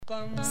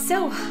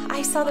So,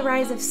 I saw The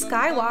Rise of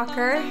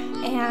Skywalker,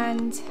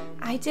 and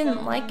I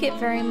didn't like it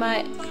very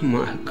much.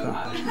 My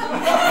God.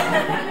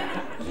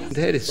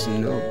 There is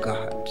no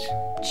God.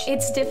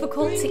 It's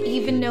difficult to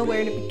even know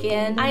where to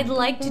begin. I'd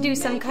like to do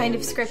some kind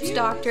of script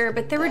doctor,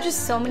 but there were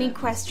just so many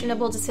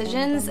questionable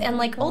decisions, and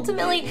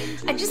ultimately,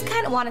 I just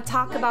kind of want to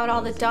talk about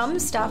all the dumb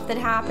stuff that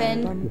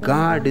happened.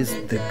 God is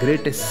the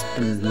greatest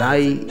lie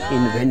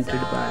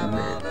invented by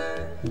man.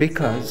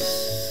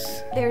 Because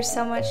there's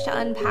so much to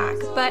unpack,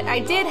 but I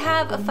did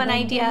have a fun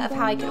idea of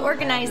how I could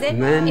organize it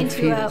man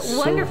into a feels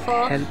wonderful,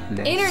 so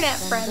helpless.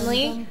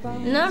 internet-friendly,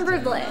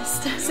 numbered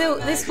list. So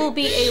this will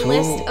be a So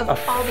list of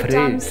all the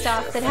dumb afraid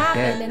stuff that of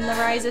happened death. in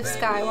The Rise of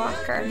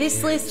Skywalker.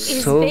 This list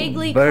is So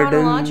vaguely burdened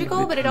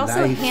chronological, but it with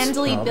also life's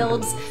handily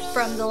builds problems.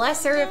 from the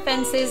lesser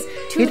offenses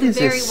to It the is a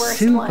very worst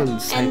simple one.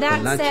 And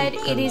that said,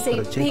 it is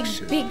a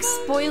psychological big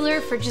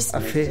spoiler for just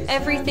of a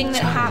everything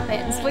that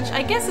happens, which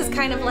I guess is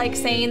kind of like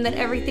saying that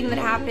everything that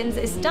happens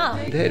is dumb.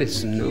 there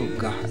is no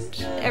God.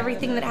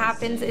 Everything that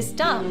happens is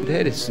dumb.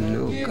 There is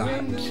no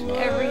God.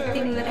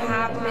 Everything that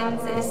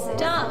happens is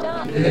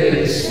dumb. There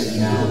is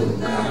no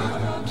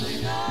God.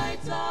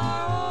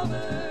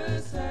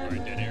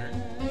 Alright, dead air.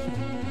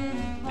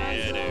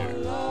 Dead air.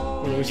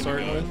 What are we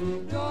starting with?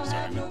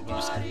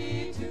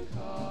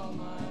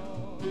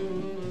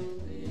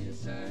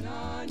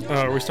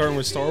 Are we starting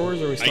with Star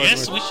Wars, or are we I starting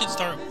guess with... we should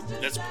start.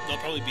 That'll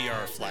probably be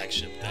our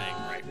flagship thing,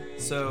 right?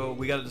 So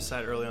we got to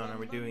decide early on: are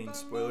we doing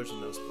spoilers or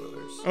no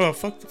spoilers? Oh,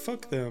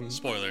 fuck them.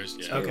 Spoilers.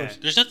 Yeah. Okay.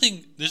 There's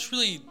nothing. There's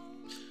really.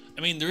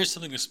 I mean, there is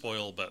something to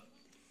spoil, but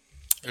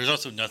there's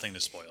also nothing to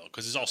spoil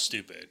because it's all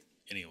stupid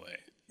anyway.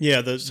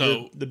 Yeah,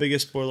 So- the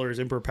biggest spoiler is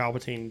Emperor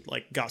Palpatine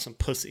got some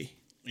pussy.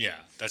 Yeah,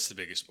 that's the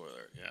biggest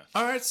spoiler. Yeah.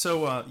 All right,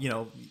 so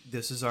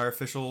this is our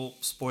official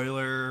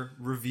spoiler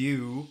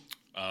review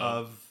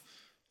of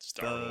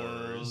Star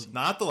Wars,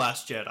 not The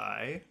Last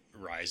Jedi.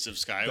 Rise of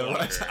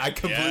Skywalker. I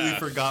completely Yeah.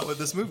 forgot what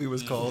this movie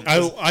was called.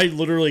 I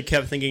literally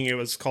kept thinking it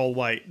was called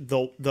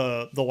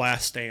the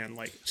Last Stand,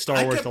 Star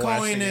I Wars kept The Last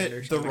calling Stand. or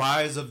it The something.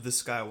 Rise of the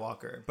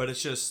Skywalker, but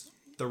it's just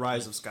The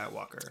Rise of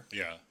Skywalker.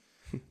 Yeah.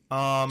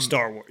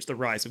 Star Wars: The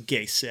Rise of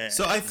Gay Sex.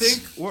 So I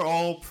think we're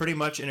all pretty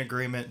much in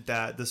agreement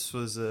that this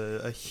was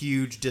a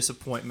huge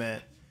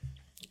disappointment.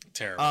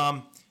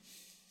 Terrible.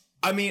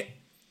 I mean,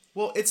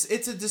 well, it's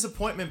a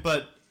disappointment,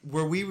 but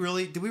did we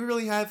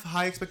really have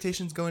high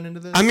expectations going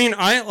into this? I mean,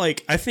 I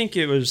think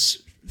it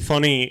was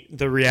funny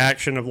the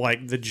reaction of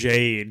the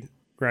jade,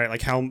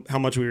 right? How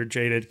much we were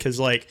jaded because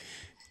I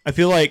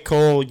feel like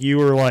Cole, you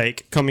were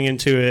coming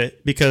into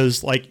it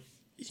because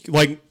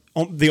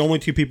the only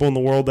two people in the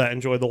world that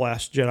enjoyed The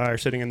Last Jedi are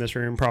sitting in this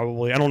room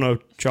probably. I don't know,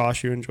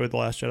 Josh, you enjoyed The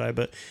Last Jedi,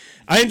 but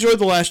I enjoyed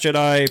The Last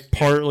Jedi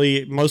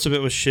partly. Most of it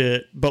was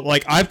shit, but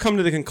I've come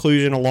to the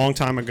conclusion a long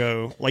time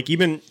ago,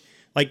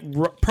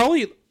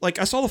 probably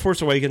I saw The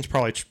Force Awakens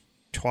probably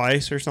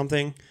twice or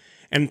something,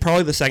 and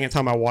probably the second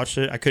time I watched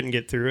it, I couldn't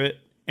get through it,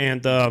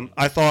 and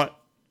I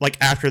thought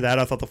after that,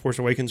 I thought The Force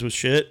Awakens was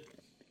shit.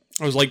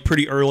 I was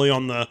pretty early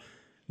on the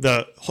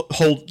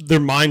whole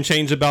their mind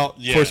changed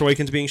about Force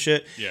Awakens being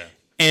shit. Yeah.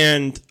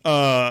 And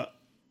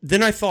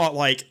then I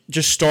thought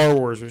just Star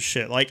Wars was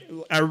shit. I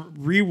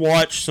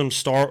rewatched some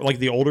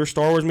the older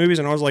Star Wars movies,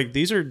 and I was like,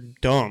 these are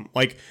dumb.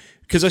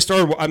 Because I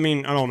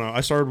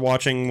started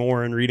watching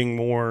more and reading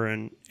more,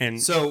 and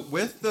so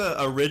with the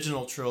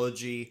original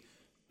trilogy,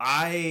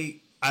 I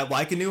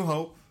like A New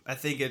Hope. I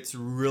think it's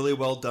really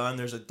well done.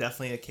 There's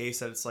definitely a case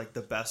that it's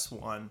the best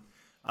one.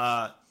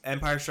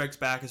 Empire Strikes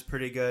Back is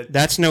pretty good.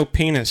 that's no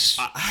penis.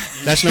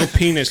 That's no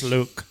penis,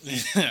 Luke.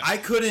 I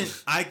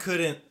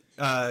couldn't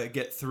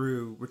get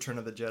through Return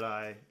of the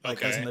Jedi as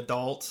Okay. an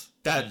adult.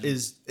 That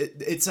is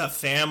it's a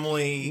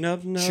family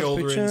Nub, nub,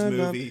 children's nub.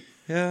 movie.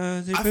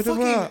 Yeah,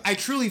 I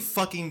truly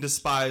fucking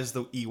despise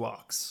the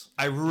Ewoks.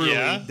 I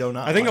really do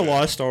not. I think a like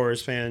lot of Star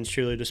Wars fans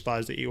truly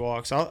despise the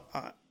Ewoks.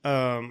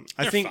 I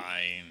think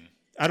Fine.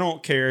 I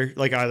don't care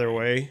either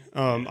way.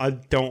 I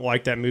don't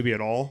like that movie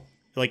at all.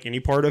 Any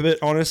part of it,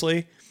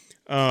 honestly.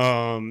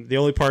 The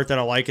only part that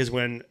I like is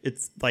when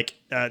it's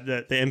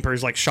the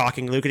Emperor's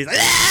shocking Luke, and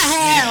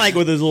he's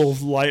with his little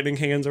lightning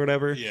hands or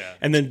whatever. Yeah.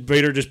 And then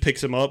Vader just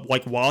picks him up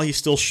while he's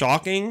still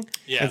shocking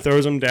and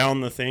throws him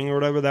down the thing or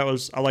whatever.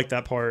 I like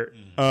that part.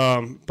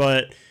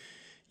 But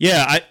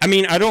yeah, I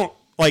mean I don't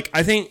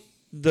I think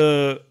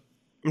I'm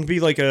gonna be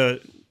a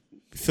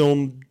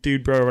film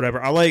dude bro or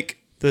whatever. I like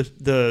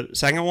the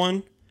second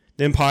one,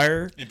 the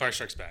Empire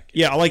Strikes Back.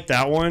 Yeah, I like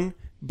that one.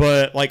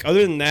 But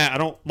other than that, I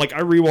don't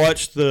I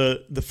rewatched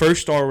the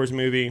first Star Wars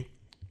movie,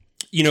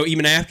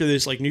 even after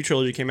this new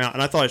trilogy came out,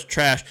 and I thought it's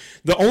trash.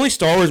 The only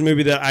Star Wars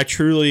movie that I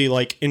truly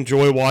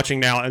enjoy watching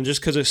now, and just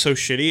because it's so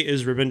shitty,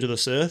 is Revenge of the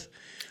Sith.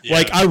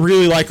 Yeah. I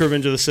really like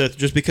Revenge of the Sith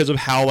just because of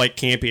how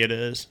campy it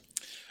is.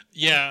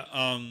 Yeah.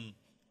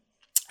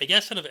 I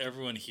guess out of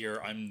everyone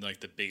here, I'm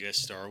the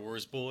biggest Star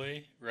Wars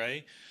boy,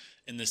 right?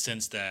 In the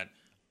sense that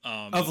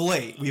of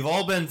late. We've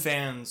all been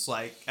fans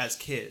as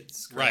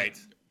kids, right.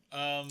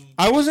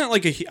 I wasn't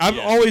like I've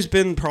Yeah. always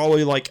been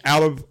probably like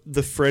out of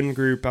the friend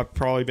group. I've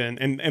probably been,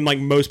 and like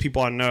most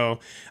people I know,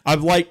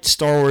 I've liked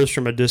Star Wars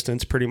from a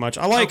distance pretty much.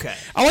 I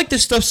like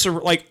this stuff.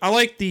 Like I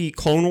like the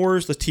Clone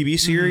Wars, the TV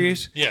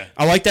series. Yeah.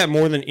 I like that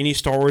more than any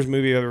Star Wars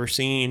movie I've ever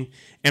seen.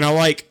 And I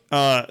like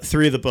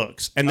 3 of the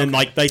books, and then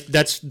like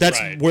that's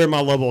Right. where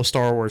my level of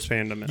Star Wars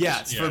fandom is.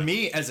 Yes, Yeah. for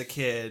me as a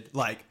kid,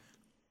 like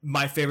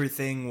my favorite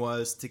thing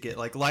was to get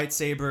like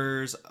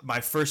lightsabers.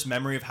 My first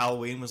memory of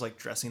Halloween was like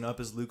dressing up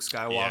as Luke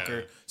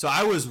Skywalker. Yeah. So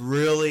I was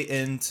really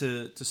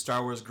into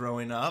Star Wars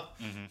growing up.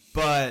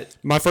 But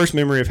My first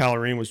memory of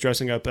Halloween was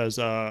dressing up as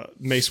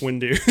Mace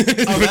Windu.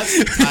 oh,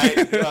 that's tight.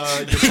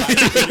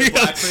 Your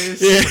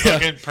blackface. Yeah.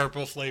 Fucking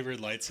purple flavored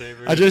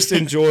lightsaber. I just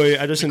enjoy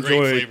Great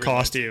enjoy flavored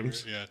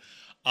costumes. lightsaber, Yeah.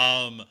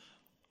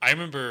 I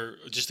remember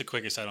just a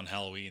quick aside on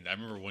Halloween. I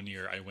remember one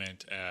year I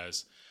went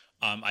as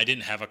I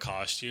didn't have a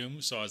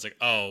costume, so I was like,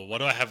 "Oh, what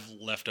do I have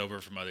left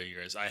over from other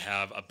years? I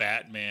have a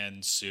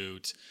Batman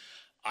suit,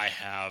 I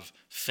have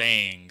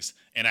fangs,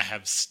 and I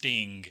have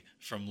Sting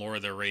from Lord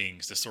of the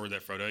Rings, the sword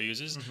that Frodo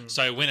uses."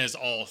 So I went as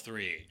all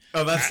 3.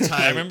 Oh, that's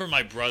tight. I remember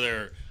my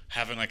brother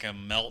having like a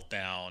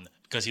meltdown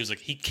because he was like,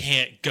 "He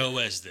can't go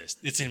as this.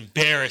 It's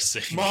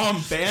embarrassing."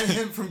 Mom banned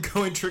him from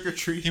going trick or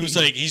treating. He was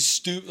like, he's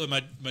stupid.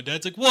 My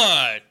dad's like,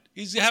 what?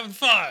 He's having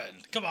fun.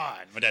 Come on.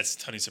 My dad's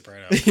Tony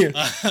Soprano.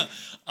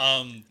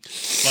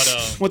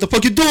 What the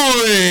fuck you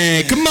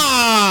doing? Come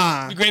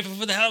on! We're grateful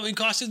for the Halloween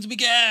costumes we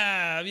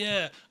have.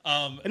 Yeah.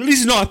 At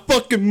least it's not a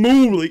fucking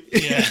movie.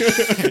 Yeah.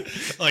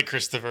 Like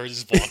Christopher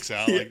just walks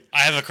out. Like I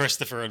have a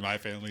Christopher in my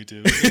family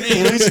too.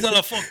 Hey, at least it's not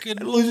a fucking.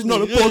 At least it's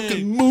not a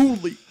fucking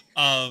movie.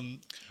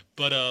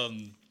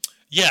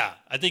 Yeah,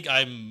 I think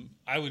I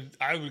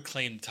would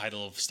claim the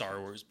title of Star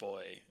Wars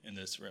boy in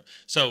this room.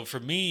 So for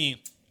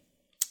me,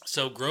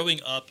 growing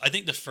up, I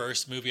think the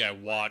first movie I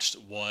watched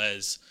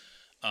was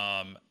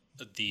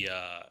the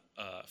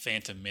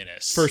Phantom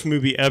Menace. First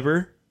movie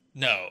ever.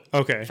 No.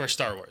 Okay. First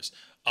Star Wars.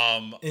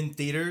 in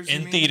theaters. you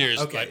in mean? theaters,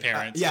 Okay. my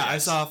parents, yeah, I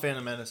yes. saw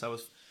Phantom Menace. I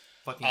was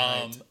fucking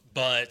hyped.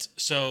 But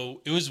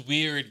so it was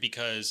weird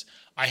because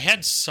I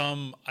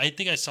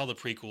think I saw the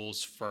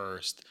prequels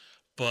first,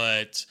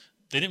 but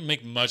they didn't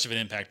make much of an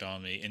impact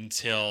on me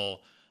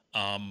until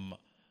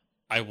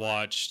I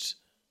watched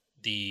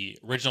the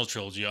original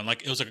trilogy on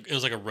it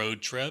was like a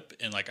road trip,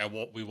 and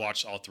we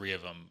watched all 3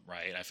 of them,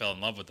 right? And I fell in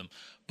love with them.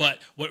 But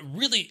what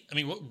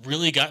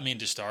really got me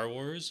into Star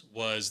Wars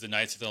was the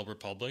Knights of the Old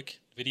Republic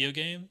video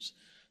games.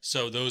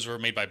 So those were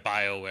made by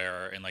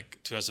BioWare in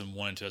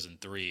 2001 and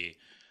 2003.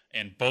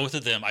 And both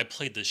of them, I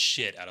played the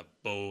shit out of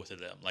both of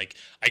them. Like,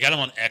 I got them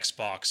on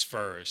Xbox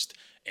first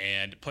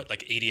and put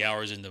 80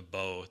 hours into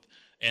both.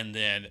 And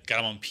then got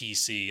them on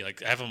PC. I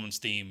have them on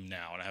Steam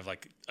now, and I have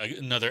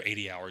another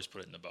 80 hours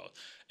put into both.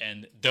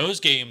 And those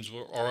games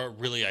are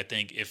really, I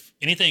think, if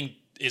anything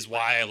is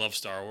why I love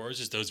Star Wars,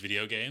 is those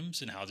video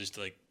games and how just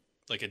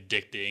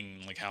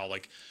addicting, how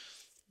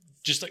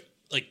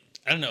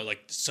I don't know,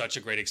 such a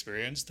great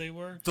experience they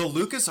were. The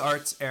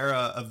LucasArts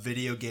era of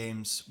video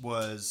games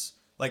was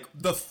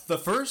the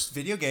first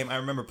video game I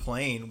remember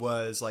playing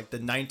was the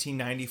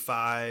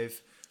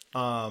 1995.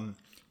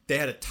 They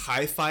had a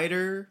TIE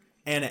fighter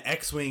and an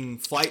X-wing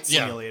flight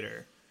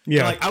simulator.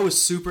 Yeah. And, I was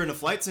super into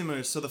flight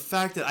simulators, so the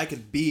fact that I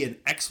could be an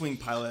X-wing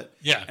pilot,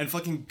 Yeah. and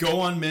fucking go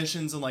on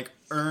missions and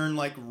earn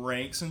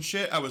ranks and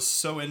shit, I was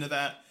so into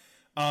that.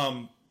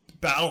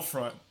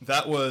 Battlefront,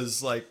 that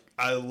was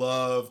I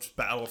loved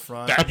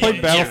Battlefront. I played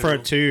Yeah.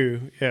 Battlefront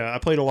 2. Yeah, I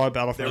played a lot of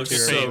Battlefront They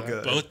 2. were so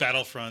good. Both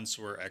Battlefronts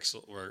were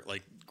excellent. Were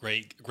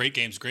great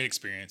games, great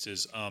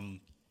experiences.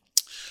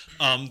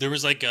 There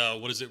was Rogue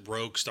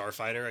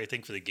Starfighter, I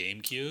think, for the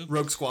GameCube.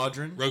 Rogue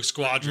Squadron. Rogue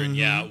Squadron,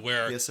 yeah.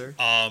 Where Yes, sir.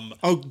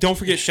 Oh, don't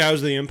forget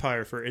Shadows of the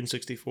Empire for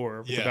N64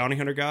 with the Yeah. bounty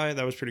hunter guy.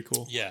 That was pretty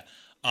cool. Yeah.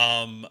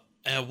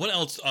 What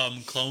else?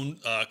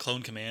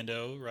 Clone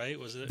Commando, right?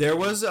 Was it? There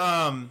was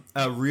a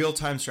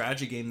real-time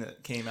strategy game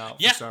that came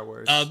out for Star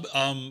Wars.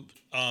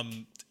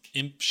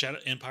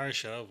 Empire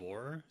Shadow of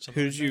War.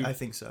 Something Who did you? I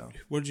think so.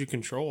 What did you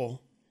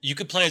control? You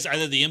could play as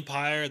either the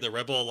Empire, the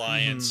Rebel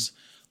Alliance,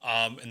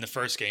 in the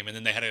first game, and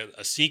then they had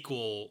a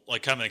sequel,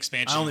 kind of an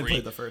expansion. I only where played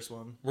you, the first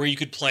one. where you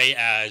could play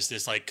as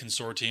this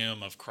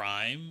consortium of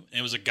crime. And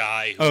it was a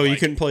guy. Who, Oh, you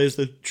couldn't play as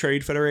the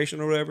Trade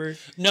Federation or whatever.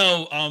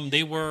 No,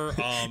 they were.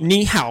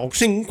 Ni hao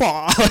xing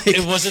hua.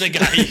 It wasn't a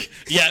guy.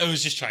 Yeah, it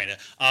was just China.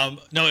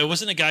 No, it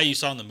wasn't a guy you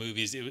saw in the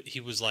movies. He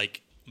was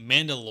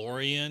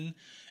Mandalorian,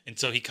 and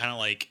so he kind of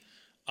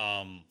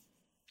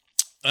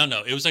I don't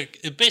know. It was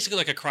basically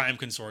a crime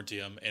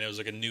consortium, and it was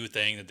a new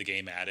thing that the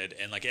game added,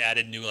 and it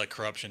added new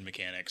corruption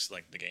mechanics,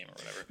 the game or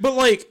whatever.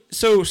 But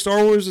so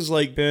Star Wars has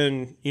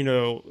been,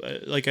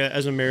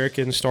 as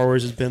Americans, Star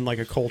Wars has been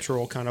a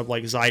cultural kind of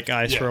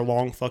zeitgeist for a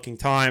long fucking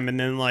time, and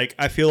then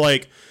I feel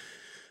a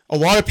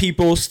lot of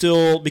people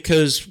still,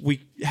 because we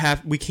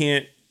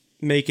can't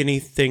make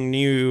anything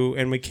new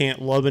and we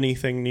can't love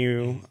anything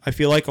new, I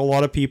feel a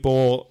lot of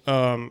people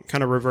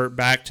kind of revert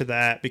back to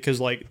that because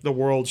the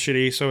world's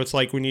shitty, so it's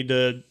we need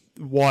to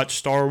watch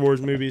Star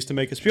Wars movies to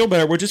make us feel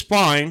better, which is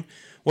fine,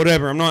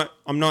 whatever.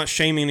 I'm not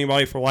shaming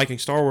anybody for liking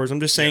Star Wars. I'm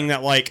just saying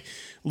that like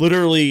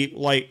literally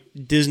like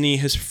Disney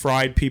has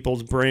fried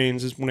people's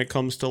brains when it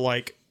comes to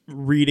like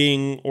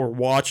reading or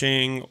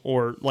watching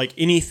or like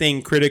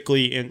anything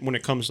critically when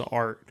it comes to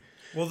art.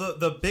 Well,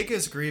 the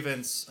biggest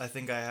grievance I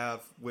think I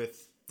have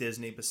with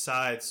Disney,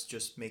 besides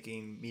just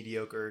making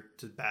mediocre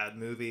to bad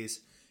movies,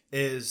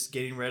 is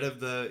getting rid of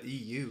the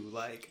EU.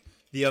 Like,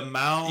 the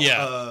amount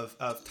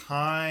of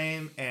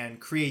time and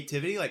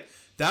creativity, like,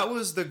 that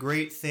was the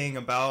great thing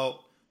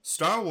about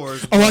Star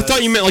Wars. Oh, I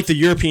thought you meant like the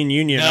European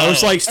Union. No. I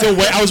was like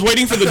I was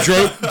waiting for the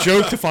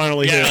joke to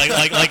finally hit.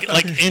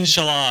 like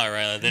inshallah,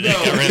 right? They no,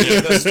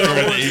 the Star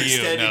Wars EU,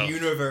 extended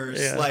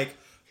universe. Like,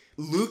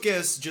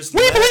 Lucas just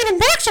believe in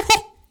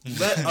Mexico.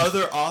 Let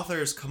other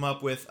authors come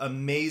up with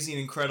amazing,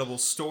 incredible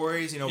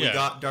stories. You know, we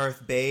got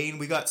Darth Bane.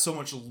 We got so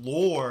much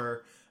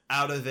lore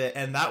out of it,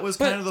 and that was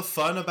kind of the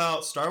fun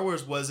about Star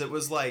Wars. Was it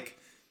was like,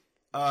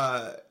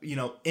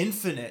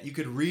 infinite. You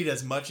could read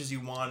as much as you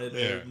wanted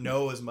or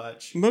know as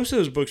much. Most of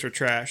those books are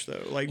trash,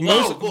 though. Like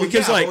but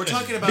we're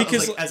talking about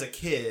like as a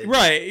kid,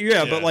 right?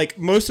 Yeah, but like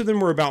most of them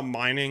were about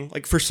mining.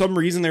 Like for some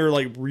reason, they were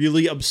like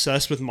really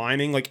obsessed with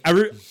mining. Like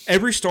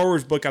every Star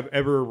Wars book I've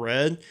ever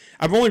read,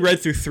 I've only read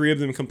through 3 of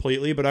them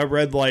completely, but I've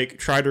read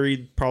tried to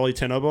read probably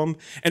 10 of them,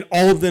 and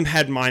all of them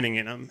had mining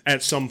in them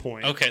at some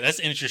point. Okay, that's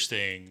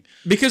interesting.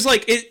 Because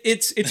like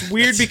it's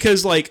weird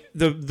because like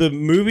the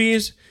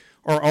movies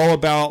are all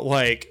about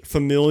like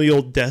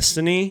familial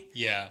destiny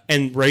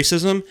and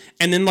racism,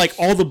 and then like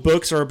all the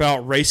books are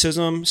about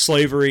racism,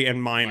 slavery,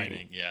 and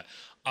mining.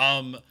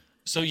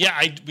 So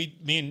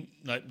me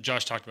and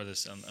Josh talked about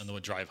this on the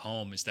drive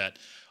home, is that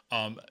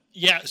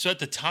so at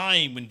the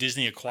time when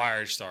Disney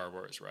acquired Star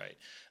Wars, right,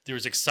 there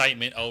was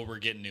excitement, we're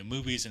getting new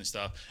movies and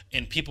stuff,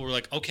 and people were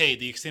like, okay,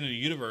 the extended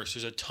universe,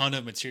 there's a ton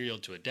of material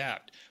to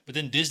adapt. But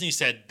then Disney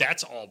said,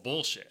 that's all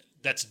bullshit.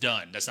 That's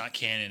done. That's not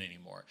canon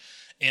anymore.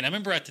 And I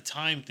remember at the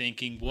time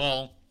thinking,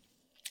 well,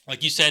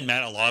 like you said,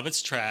 Matt, a lot of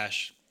it's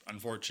trash,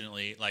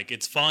 unfortunately. Like,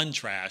 it's fun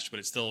trash, but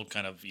it's still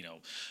kind of,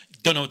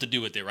 don't know what to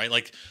do with it, right?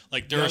 Like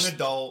there's young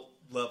adult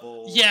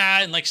level.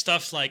 Yeah, and like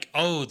stuff like,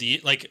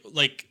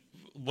 like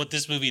what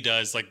this movie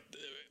does, like,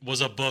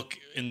 was a book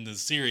in the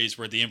series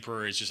where the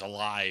Emperor is just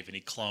alive and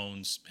he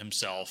clones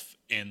himself,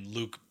 and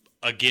Luke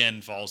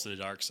again falls to the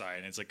dark side,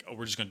 and it's like,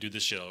 we're just gonna do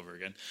this shit over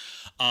again.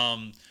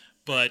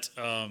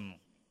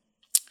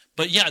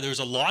 But yeah, there's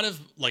a lot of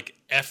like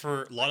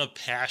effort, a lot of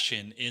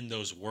passion in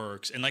those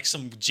works, and like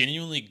some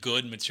genuinely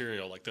good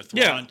material, like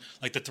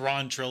the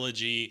Thrawn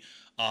trilogy,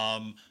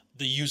 the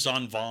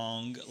Yuuzhan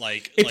Vong.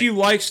 Like, you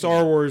like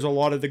Star Wars, a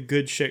lot of the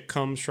good shit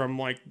comes from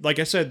like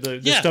I said,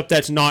 the stuff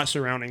that's not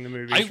surrounding the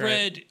movies. I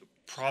read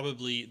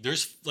probably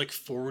there's like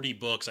 40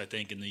 books I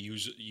think in the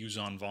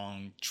Yuuzhan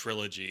Vong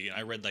trilogy.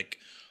 I read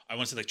I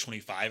want to say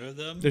 25 of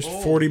them. There's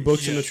 40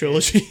 books in the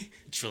trilogy.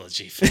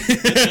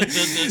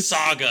 The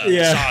saga.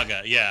 The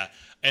saga, yeah.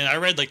 And I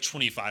read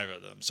 25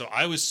 of them. So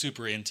I was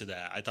super into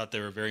that. I thought they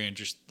were very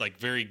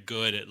very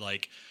good at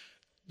like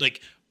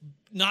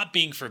not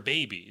being for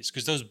babies,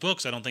 because those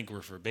books I don't think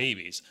were for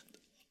babies.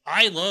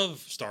 I love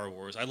Star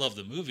Wars. I love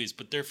the movies,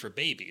 but they're for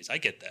babies. I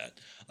get that.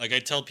 Like, I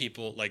tell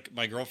people, like,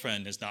 my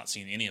girlfriend has not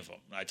seen any of them.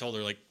 I told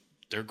her, like,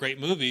 they're great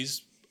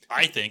movies.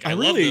 I think I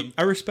love them.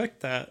 I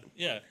respect that.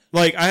 Yeah.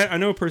 Like, I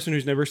know a person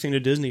who's never seen a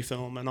Disney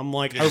film, and I'm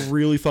like, I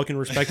really fucking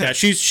respect that.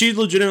 She's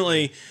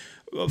legitimately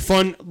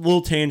fun.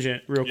 Little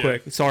tangent, real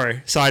quick.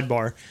 Sorry,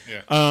 sidebar.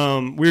 Yeah.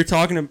 We were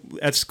talking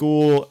at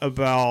school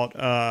about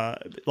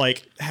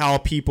like how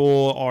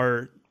people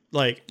are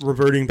like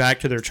reverting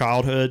back to their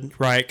childhood,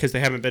 right? Because they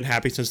haven't been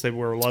happy since they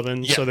were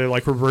 11, so they're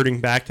like reverting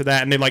back to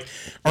that, and they like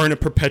are in a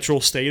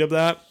perpetual state of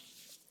that.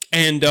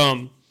 And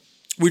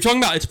we were talking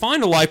about it's fine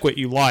to like what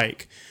you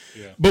like.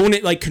 Yeah. But when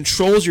it like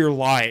controls your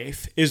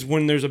life is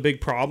when there's a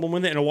big problem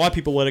with it, and a lot of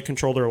people let it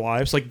control their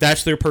lives. Like,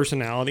 that's their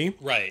personality.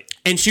 Right.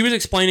 And she was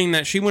explaining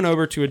that she went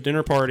over to a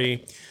dinner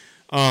party,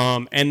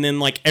 and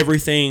then like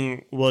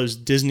everything was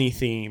Disney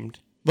themed.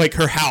 Like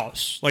her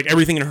house, like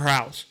everything in her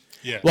house.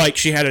 Yeah. Like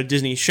she had a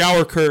Disney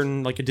shower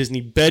curtain, like a Disney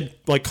bed,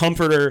 like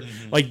comforter,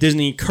 like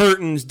Disney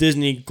curtains,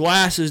 Disney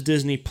glasses,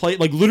 Disney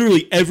plate, like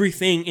literally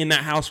everything in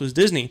that house was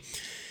Disney.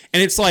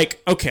 And it's like,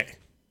 okay,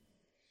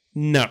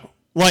 no.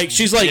 Like,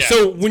 she's like,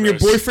 so when your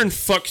boyfriend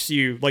fucks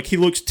you, like, he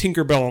looks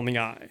Tinkerbell in the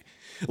eye.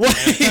 Like,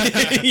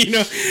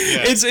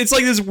 it's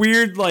like this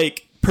weird,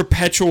 like,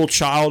 perpetual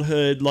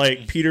childhood,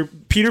 like, Peter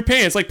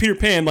Pan. It's like Peter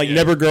Pan, like,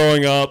 never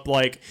growing up,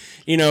 like,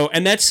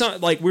 and that's,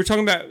 like, we were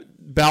talking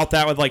about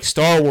that with, like,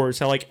 Star Wars,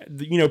 how, like,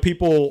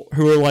 people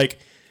who are, like,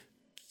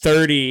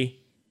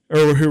 30,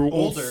 or who...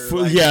 Older,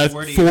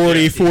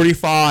 40,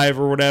 45,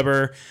 or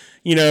whatever,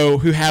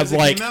 who have,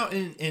 like... It came out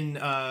in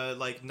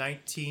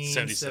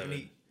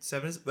 1977.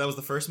 That was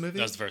the first movie?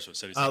 That was the first one,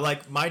 77.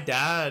 Like, my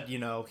dad,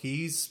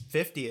 he's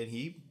 50 and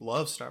he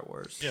loves Star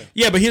Wars.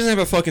 Yeah, but he doesn't have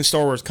a fucking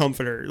Star Wars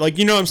comforter. Like,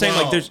 you know what I'm saying?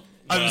 Well, like, there's...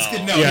 I'm just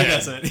kidding. No, Yeah. he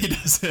doesn't. He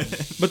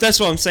doesn't. But that's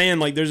what I'm saying.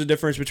 Like, there's a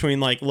difference between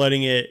like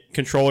letting it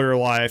control your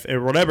life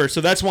or whatever.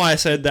 So that's why I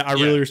said that I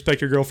really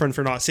respect your girlfriend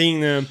for not seeing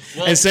them.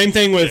 Well, and same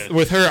thing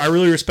with her. I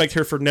really respect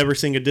her for never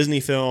seeing a Disney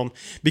film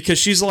because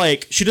she's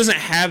like she doesn't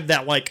have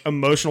that like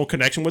emotional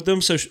connection with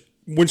them. So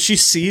when she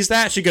sees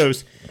that, she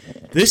goes,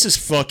 "This is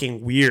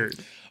fucking weird."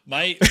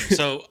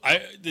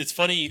 It's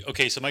funny.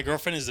 Okay, so my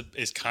girlfriend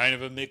is kind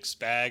of a mixed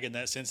bag in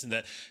that sense, in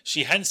that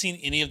she hadn't seen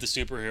any of the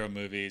superhero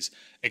movies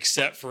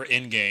except for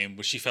Endgame,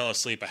 which she fell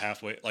asleep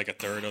like a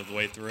third of the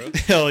way through.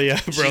 Hell yeah,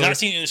 She's brother. not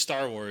seen any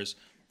Star Wars,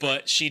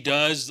 but she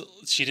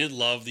did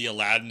love the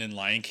Aladdin and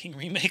Lion King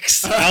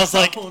remakes. I was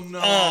like, Oh, no.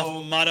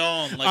 oh,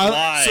 madon, like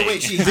why? So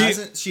wait,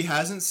 she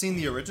hasn't seen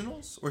the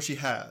originals, or she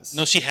has?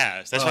 No, she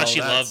has. That's why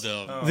she loved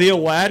them. The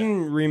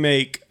Aladdin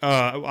remake,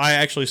 I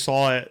actually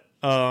saw it.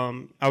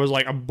 I was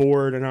like, I'm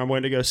bored, and I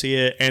went to go see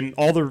it. And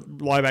all the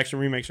live action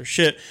remakes are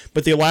shit,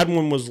 but the Aladdin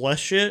one was less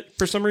shit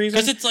for some reason.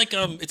 Because it's like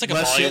a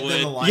Less shit than the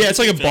Bollywood. Lion Yeah, it's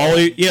like a King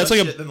Bolly. film? Yeah, it's Less like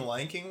a. shit than the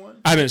Lion King one.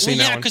 I haven't seen Well,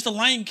 that yeah, one. because the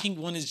Lion King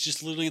one is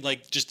just literally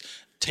like just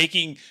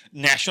taking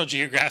National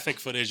Geographic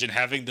footage and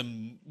having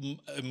them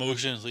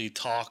emotionally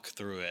talk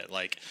through it.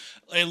 Like,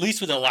 at least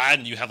with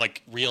Aladdin, you have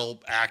like real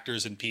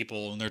actors and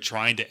people, and they're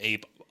trying to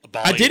ape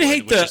Bollywood, I did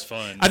hate which the. is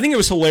fun. I think it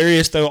was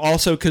hilarious though,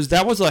 also because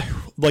that was a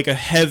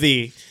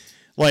heavy.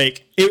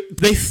 Like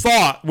they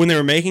thought when they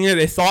were making it,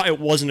 they thought it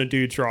wasn't a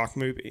dude's rock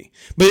movie,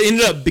 but it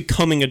ended up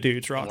becoming a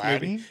dude's rock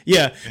Aladdin? movie.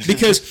 Yeah,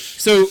 because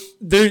so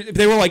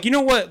they were like, you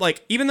know what?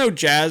 Like even though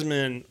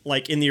Jasmine,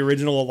 like in the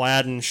original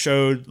Aladdin,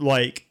 showed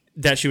like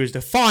that she was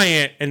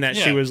defiant and that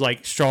she Yeah. was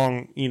like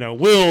strong,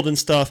 willed and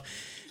stuff.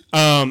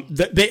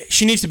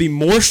 She needs to be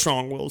more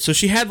strong-willed. So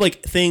she had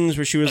like things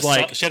where she was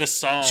like, she had a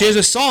song. she has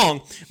a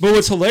song, but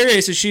what's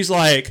hilarious is she's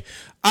like,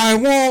 I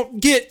won't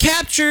get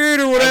captured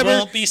or I whatever.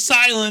 won't be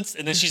silenced,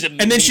 and then she's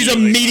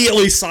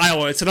immediately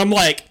silenced, and I'm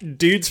like,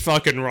 dude's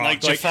fucking rock.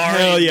 Like, Like, Jafar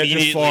hell yeah,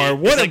 immediately-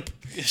 Jafar.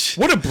 it's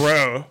What a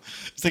bro.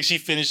 It's like she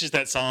finishes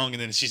that song,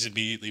 and then she's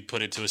immediately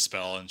put into a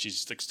spell, and she's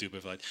just like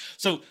stupefied.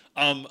 So,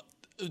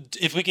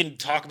 if we can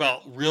talk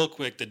about real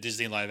quick the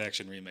Disney live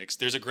action remakes,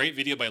 there's a great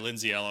video by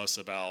Lindsay Ellis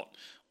about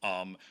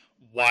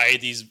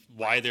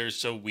why they're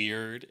so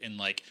weird and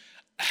like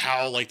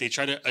how like they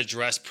try to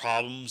address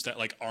problems that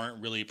like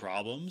aren't really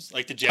problems,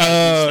 like the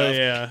Jasmine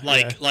stuff.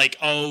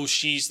 Yeah.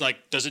 She's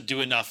like doesn't do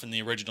enough in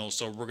the original,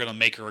 so we're gonna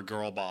make her a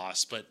girl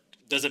boss, but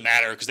doesn't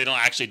matter because they don't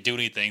actually do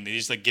anything. They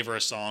just like give her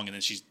a song and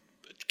then she's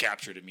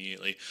captured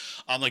immediately.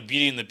 Like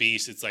Beauty and the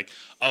Beast, it's like,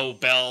 oh,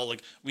 Belle,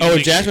 like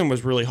Jasmine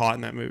was really hot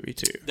in that movie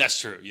too. That's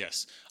true.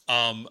 Yes.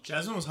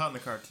 Jasmine was hot in the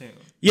cartoon.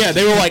 Yeah,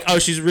 they were like, oh,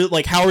 she's really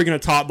like, how are we gonna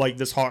top like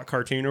this hot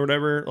cartoon or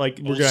whatever? Like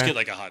We'll just get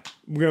like a hot.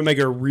 we're gonna make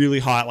her a really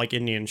hot like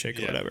Indian chick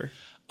or whatever.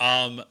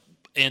 And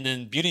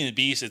then Beauty and the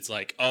Beast, it's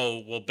like,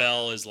 oh, well,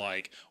 Belle is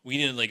like, we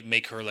need to like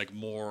make her like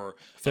more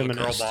of a girl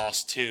Feminist.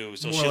 boss too.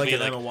 So More she'll like be an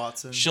like, Emma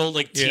Watson. she'll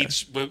like Yeah.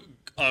 teach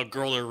a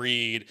girl to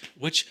read,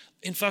 which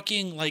in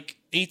fucking like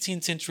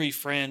 18th century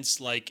France,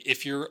 like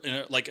if you're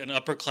like an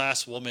upper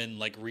class woman,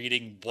 like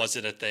reading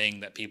wasn't a thing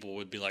that people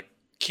would be like,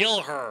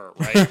 kill her,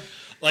 right?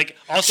 Like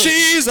also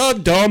She's a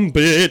dumb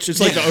bitch. It's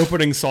like the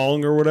opening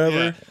song or whatever.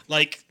 yeah,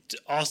 like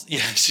also yeah,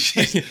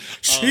 she's,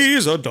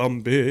 She's a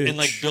dumb bitch. and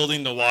like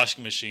building the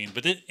washing machine,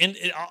 but then and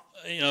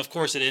it, of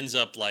course it ends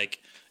up like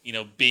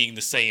being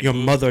the same. Your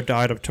movie. mother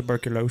died of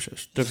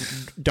tuberculosis.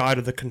 Died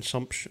of the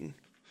consumption.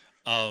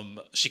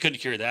 She couldn't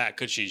cure that,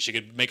 could she? She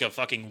could make a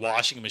fucking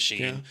washing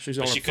machine. Yeah, she's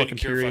but on she a couldn't fucking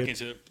cure period.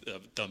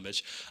 fucking dumb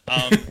bitch.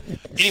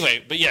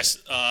 Anyway, but yes,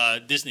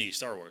 Disney,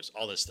 Star Wars,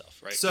 all this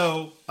stuff, right?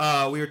 So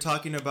we were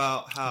talking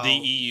about how The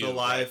EU, the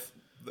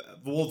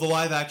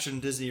live action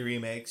Disney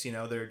remakes,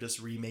 they're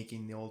just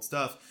remaking the old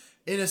stuff.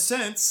 In a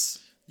sense,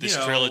 This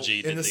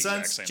trilogy did in a the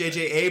exact sense, same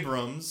J.J. thing.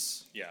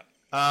 Abrams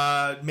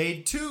yeah.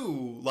 made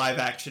 2 live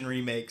action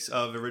remakes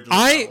of original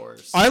Star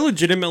Wars. I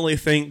legitimately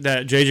think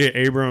that J.J.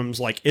 Abrams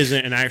like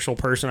isn't an actual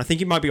person. I think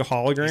he might be a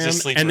hologram. He's a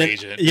sleeper and then,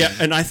 agent. Yeah,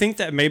 and I think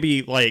that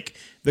maybe like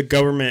the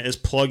government is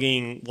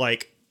plugging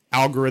like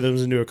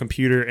algorithms into a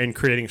computer and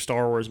creating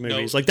Star Wars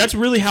movies. No. Like that's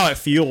really how it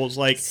feels.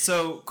 Like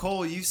So,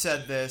 Cole, you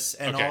said this,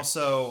 and Okay.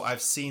 also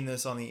I've seen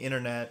this on the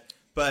internet,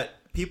 but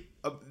people,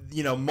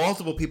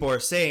 multiple people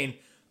are saying,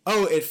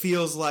 "Oh, it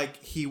feels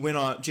like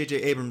J.J.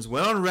 Abrams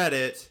went on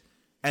Reddit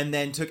and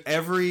then took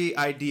every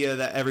idea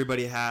that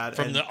everybody had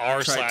From and the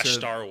r/Star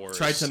tried Wars,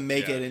 tried to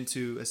make yeah. it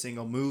into a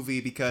single movie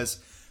because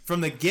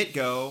from the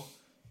get-go,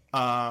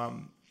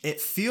 it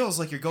feels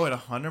like you're going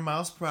 100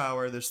 miles per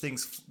hour. There's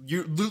things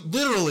you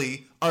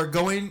literally are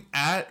going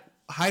at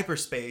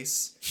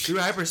through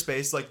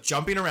hyperspace, like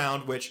jumping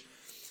around, which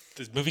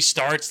The movie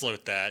starts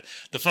with that.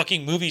 The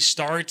fucking movie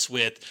starts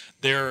with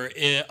their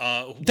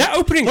that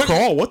opening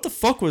crawl. What the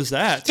fuck was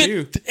that,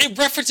 too? It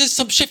references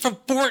some shit from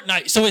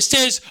Fortnite. So it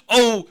says,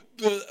 "Oh,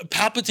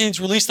 Palpatine's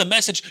released a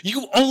message."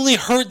 You only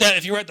heard that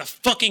if you were at the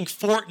fucking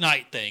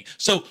Fortnite thing.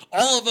 So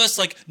all of us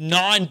like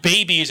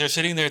non-babies are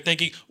sitting there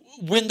thinking,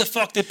 when the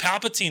fuck did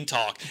Palpatine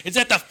talk? It's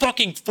at the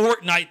fucking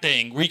Fortnite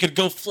thing where you could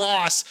go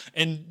floss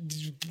and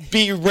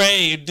be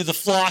Rey and do the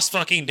floss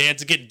fucking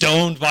dance and get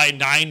domed by a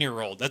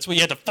 9-year-old. That's where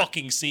you had to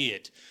fucking see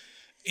it.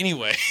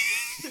 Anyway.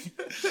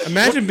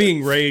 Imagine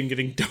being Rey and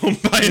getting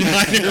domed by a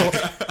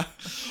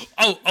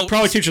 9-year-old.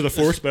 Probably teach her the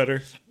Force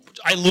better.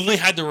 I literally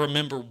had to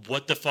remember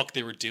what the fuck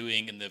they were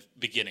doing in the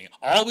beginning.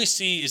 All we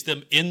see is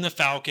them in the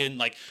Falcon,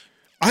 like...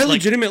 I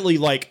legitimately,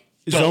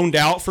 zoned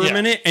out for a Yeah.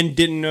 minute and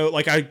didn't know.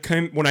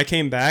 When I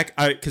came back,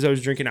 because I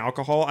was drinking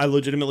alcohol, I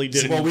legitimately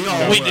didn't. Well, we all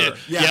know. We were. did.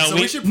 Yeah, Yeah, so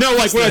we- we should No,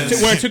 preface when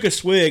this. I took a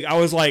swig, I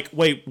was like,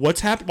 "Wait,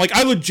 what's happened?" Like,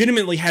 I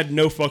legitimately had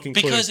no fucking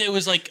clue. Because it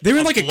was like... They were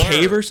in like a blur.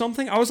 cave or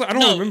something. I was like, I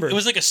don't No, remember. it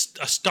was like a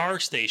star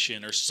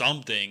station or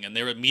something, and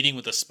they were meeting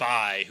with a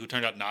spy who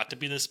turned out not to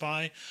be the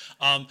spy.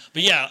 But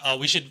yeah,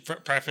 we should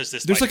preface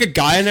this. There's like a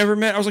guy I never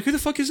met. I was like, who the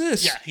fuck is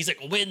this? Yeah, he's like,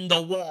 win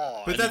the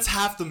war. But that's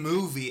half the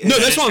movie. No,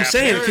 And that's what I'm half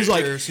saying. Because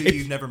characters who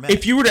you've never met.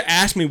 if you were to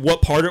ask me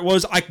what part it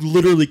was, I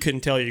literally couldn't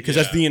tell you because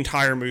that's Yeah. the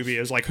entire movie.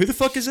 Is like, who the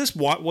fuck is this?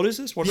 What is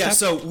this? What's Yeah,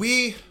 happening? so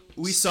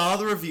we saw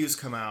the reviews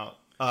come out.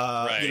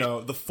 Right. You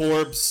know, the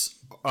Forbes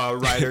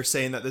writer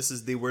saying that this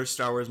is the worst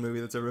Star Wars movie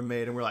that's ever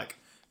made, and we're like,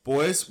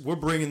 boys, we're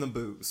bringing the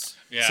booze.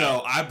 Yeah.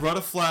 So I brought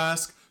a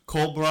flask.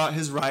 Cole brought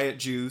his riot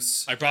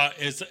juice. I brought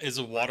is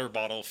a water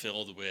bottle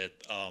filled with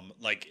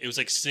it was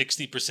like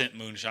 60%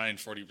 moonshine and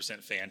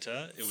 40%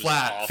 Fanta. It was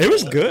Flat. awful. It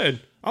was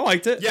good. I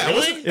liked it. Yeah,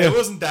 Really? it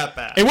wasn't that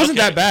bad. It wasn't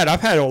Okay. that bad. I've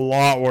had a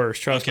lot worse.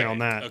 Trust me Okay, on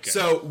that. okay.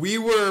 So we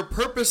were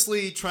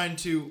purposely trying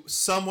to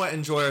somewhat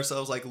enjoy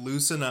ourselves, like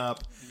loosen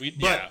up. Which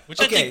I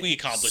think we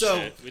accomplished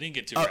it. We didn't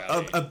get too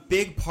rowdy. A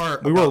big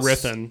part. We were about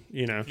riffing,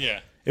 you know. Yeah.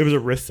 It was a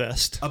riff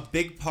fest. A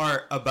big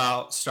part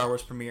about Star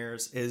Wars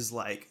premieres is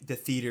like the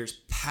theater's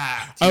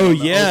packed. Oh, the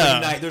yeah.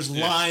 opening night, there's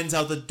lines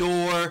out the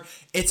door.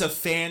 It's a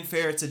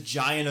fanfare. It's a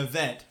giant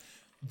event.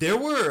 There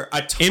were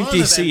a ton Empty of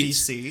empty seats.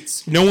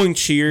 seats. No one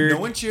cheered. No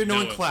one cheered. No No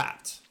one one.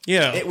 clapped.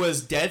 Yeah. It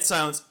was dead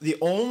silence. The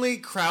only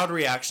crowd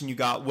reaction you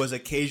got was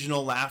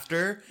occasional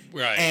laughter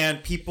Right.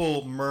 and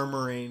people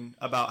murmuring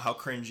about how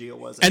cringy it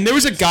was. And there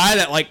was a guy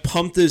that like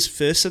pumped his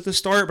fist at the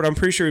start, but I'm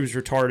pretty sure he was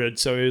retarded.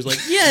 So he was like,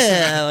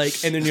 "Yeah,"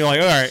 like, and then you're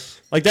like, "All right."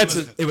 Like that's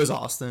it was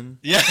Austin.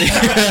 Yeah.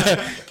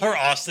 Poor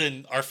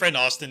Austin, our friend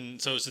Austin.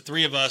 So it's the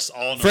three of us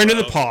all in a friend of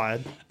row. the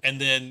pod. And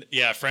then,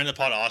 friend of the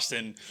pod,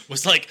 Austin,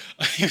 was like,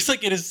 he was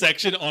like in his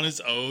section on his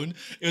own.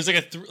 It was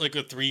like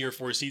a 3 or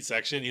 4 seat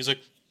section. He was like,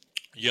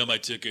 yeah, my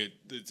ticket,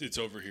 it's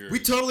over here. We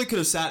totally could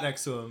have sat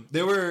next to him.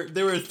 There were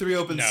 3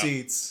 open No.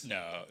 seats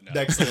No.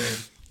 next to him.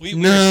 We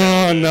were No,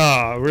 settled in.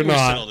 we're We were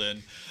not. settled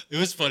in. It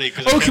was funny.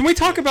 Oh, can we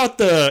talk about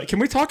the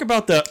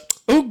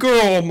oh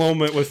girl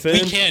moment with Finn?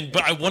 We can,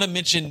 but I want to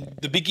mention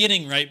the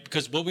beginning, right?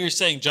 Because what we were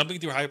saying, jumping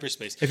through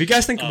hyperspace. If you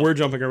guys think we're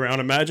jumping around,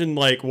 imagine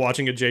like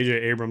watching a J.J.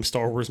 Abrams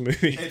Star Wars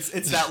movie.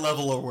 It's that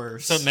level or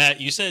worse. So Matt,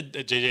 you said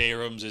that J.J.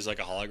 Abrams is like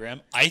a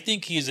hologram. I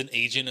think he is an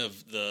agent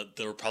of the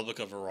Republic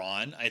of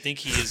Iran. I think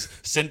he is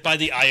sent by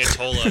the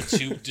Ayatollah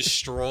to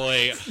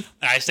destroy.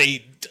 I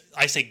say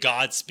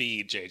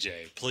Godspeed,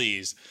 J.J.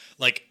 Please,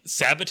 like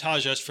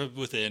sabotage us from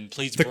within.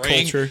 Please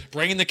culture.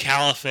 bring the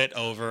caliphate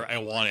over. I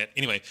want it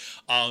anyway.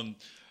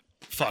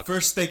 Fuck.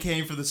 First, they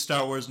came for the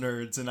Star Wars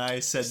nerds, and I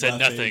said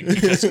Nothing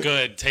because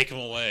good, take him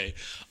away.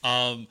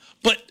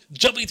 But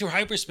jumping through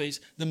hyperspace,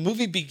 the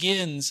movie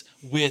begins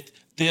with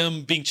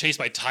them being chased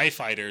by TIE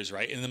fighters,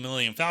 right? In the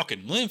Millennium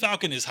Falcon. Millennium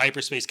Falcon is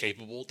hyperspace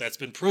capable. That's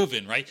been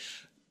proven, right?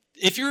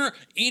 If you're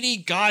any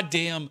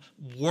goddamn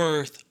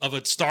worth of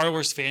a Star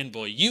Wars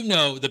fanboy, you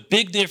know the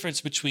big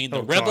difference between the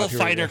Oh, God, Rebel here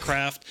we fighter go.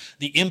 craft,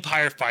 the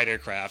Empire fighter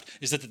craft,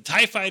 is that the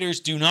TIE fighters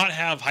do not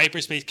have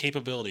hyperspace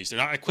capabilities. They're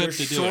not They're equipped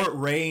to do it. short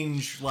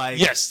range, like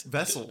Yes.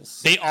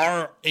 vessels. They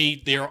are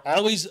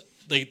always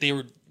like they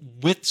were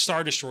with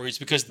Star Destroyers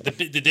because the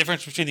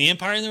difference between the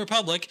Empire and the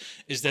Republic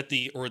is that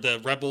the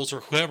Rebels or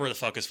whoever the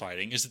fuck is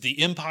fighting is that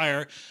the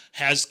Empire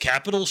has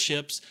capital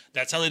ships.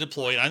 That's how they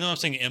deploy. And I know I'm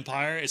saying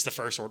Empire. It's the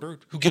First Order.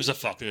 Who gives a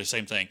fuck? They're the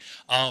same thing.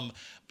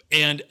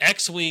 And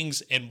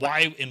X-wings and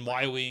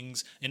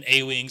Y-wings and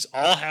A-wings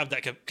all have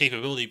that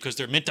capability because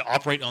they're meant to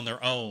operate on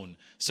their own.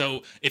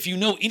 So if you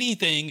know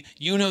anything,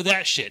 you know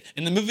that shit.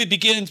 And the movie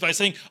begins by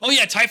saying, "Oh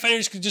yeah, TIE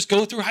fighters can just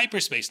go through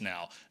hyperspace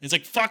now." And it's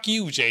like, "Fuck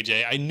you,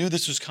 JJ. I knew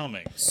this was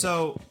coming."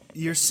 So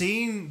you're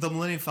seeing the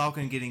Millennium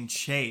Falcon getting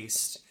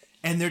chased,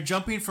 and they're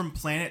jumping from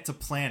planet to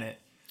planet.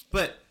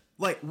 But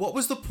like, what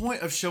was the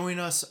point of showing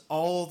us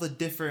all the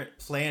different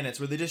planets?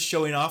 Were they just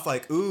showing off,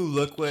 like, "Ooh,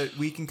 look what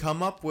we can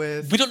come up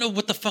with"? We don't know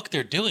what the fuck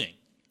they're doing.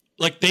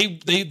 Like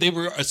they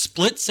were a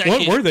split second.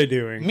 What were they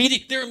doing?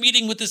 They were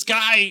meeting with this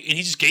guy, and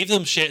he just gave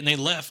them shit, and they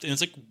left. And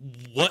it's like,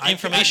 what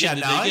information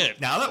did they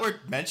get? Now that we're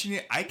mentioning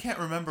it, I can't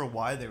remember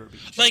why they were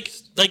being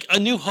chased. Like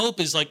A New Hope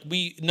is like,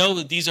 we know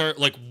that these are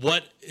like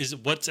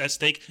what's at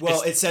stake. Well,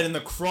 It's- it said in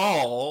the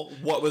crawl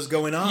what was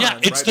going on. yeah,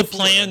 it's right the before.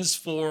 plans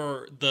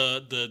for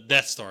the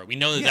Death Star. We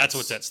know that that's Yes.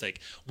 what's at stake.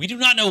 We do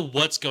not know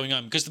what's going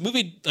on because the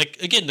movie, like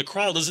again, the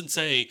crawl doesn't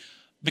say,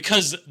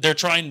 because they're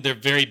trying their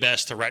very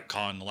best to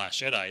retcon The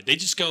Last Jedi. They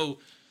just go,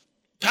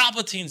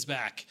 Palpatine's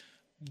back.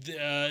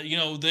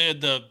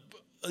 The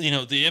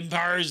the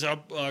Empire's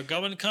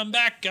going to come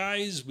back,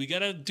 guys. We got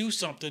to do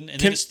something.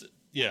 And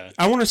yeah.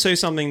 I want to say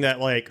something that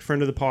like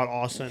friend of the pod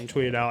Austin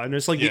tweeted out, and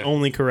it's like the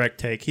only correct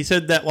take. He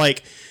said that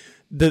like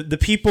the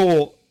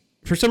people,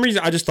 for some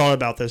reason, I just thought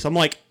about this. I'm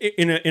like,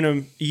 in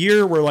a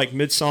year where like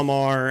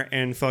Midsommar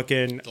and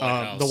fucking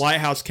The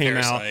Lighthouse came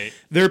Parasite. out,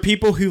 there are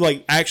people who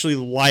like actually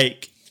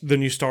like the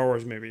new Star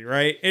Wars movie,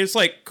 right? And it's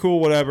like cool,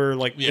 whatever.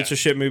 Like it's a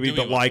shit movie,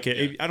 but like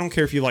it. I don't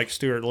care if you like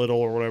Stuart Little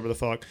or whatever the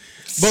fuck.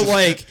 But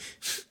like,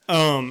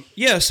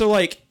 so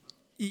like,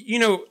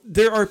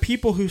 there are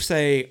people who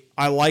say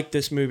I like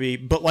this movie,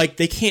 but like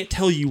they can't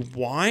tell you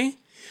why.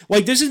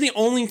 Like this is the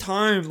only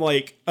time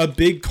like a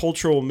big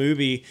cultural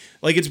movie,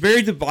 like it's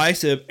very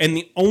divisive, and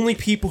the only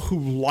people who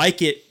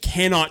like it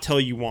cannot tell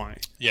you why.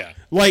 Yeah.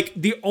 Like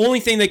the only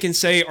thing they can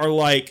say are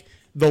like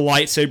the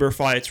lightsaber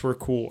fights were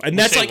cool, and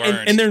that's like,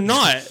 and they're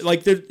not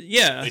like they're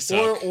They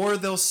suck. or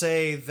they'll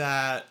say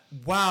that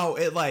wow,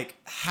 it like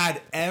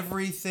had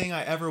everything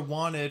I ever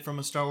wanted from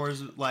a Star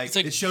Wars. Like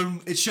it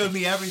showed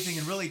me everything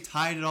and really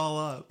tied it all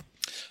up.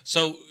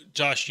 So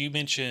Josh, you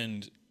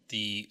mentioned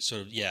the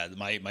sort of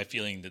my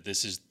feeling that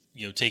this is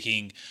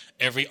taking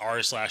every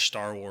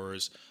r/Star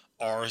Wars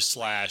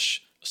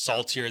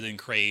r/saltier than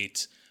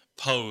crate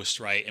post,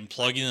 right, and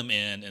plugging them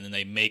in, and then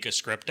they make a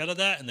script out of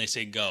that, and they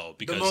say go,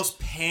 because the most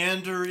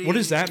pandering. What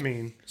does that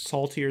mean?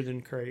 Saltier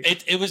than crate?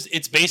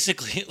 It's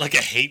basically like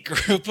a hate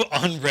group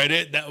on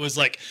Reddit that was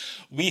like,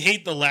 we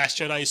hate The Last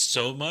Jedi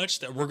so much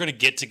that we're gonna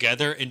get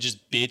together and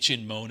just bitch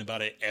and moan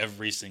about it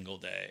every single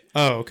day.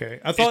 Oh, okay.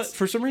 I thought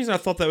for some reason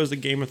that was the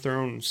Game of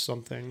Thrones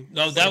something.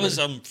 No, that was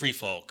Free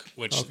Folk,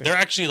 which they're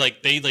actually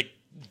like they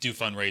do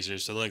fundraisers,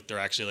 so like they're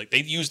actually like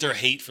they use their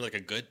hate for like a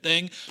good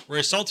thing,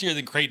 whereas Saltier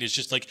Than Crate is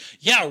just like,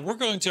 yeah, we're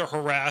going to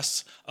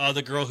harass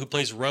the girl who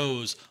plays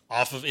Rose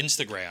off of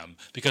Instagram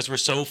because we're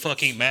so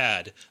fucking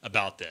mad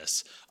about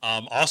this.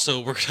 Also,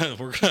 we're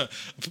gonna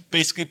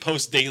basically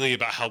post daily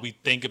about how we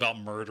think about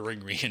murdering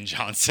Rian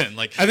Johnson.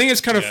 Like, I think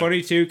it's kind of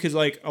funny too, because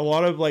like a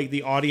lot of like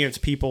the audience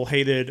people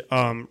hated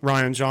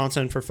Rian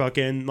Johnson for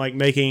fucking like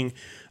making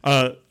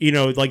like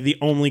the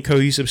only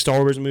cohesive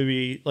Star Wars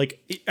movie like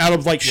out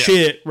of like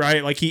shit,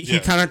 right? Like he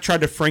kind of tried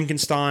to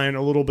Frankenstein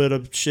a little bit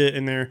of shit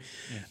in there.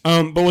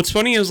 But what's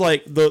funny is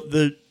like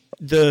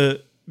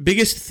the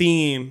biggest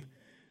theme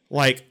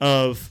like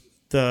of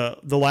the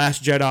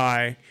Last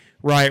Jedi,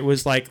 right,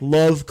 was like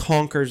love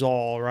conquers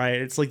all, right?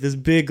 It's like this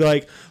big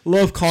like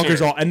love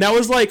conquers all, and that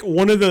was like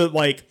one of the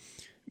like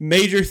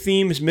major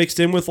themes mixed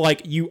in with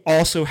like you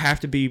also have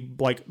to be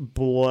like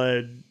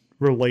blood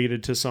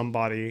related to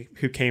somebody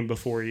who came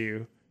before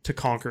you to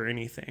conquer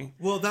anything.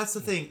 Well, that's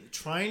the thing.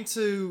 Trying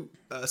to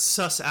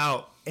suss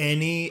out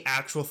any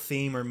actual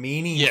theme or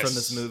meaning from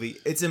this movie,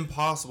 it's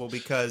impossible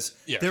because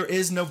there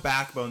is no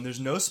backbone. There's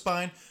no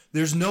spine.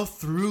 There's no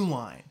through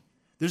line.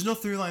 There's no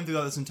through line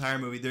throughout this entire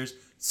movie. There's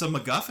some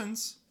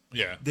MacGuffins.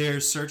 Yeah. They're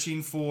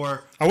searching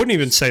for... I wouldn't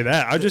even say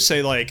that. I'd just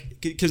say,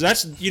 like... Because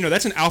that's,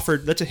 that's an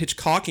Alfred... That's a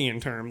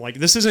Hitchcockian term. Like,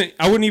 this isn't...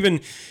 I wouldn't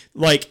even,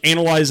 like,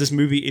 analyze this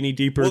movie any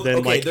deeper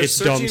than, like, it's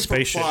dumb spaceship.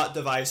 They're searching for plot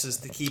devices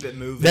to keep it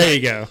moving. There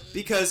you go.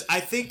 Because I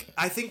think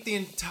the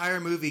entire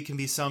movie can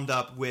be summed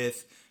up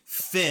with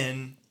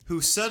Finn, who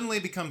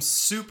suddenly becomes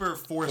super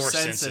force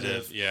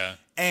sensitive. Yeah.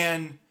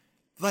 And,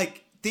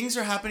 like, things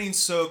are happening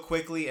so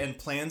quickly and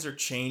plans are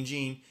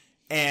changing.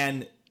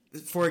 And...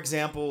 For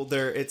example,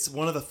 it's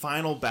one of the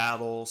final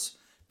battles.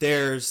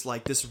 There's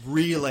like this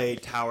relay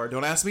tower.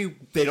 Don't ask me.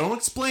 They don't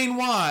explain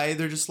why.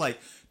 They're just like,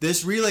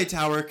 this relay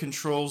tower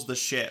controls the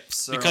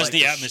ships. Because like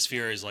the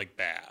atmosphere is like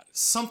bad.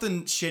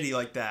 Something shitty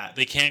like that.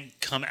 They can't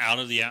come out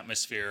of the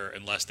atmosphere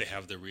unless they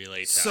have the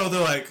relay tower. So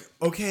they're like,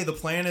 okay, the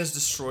plan is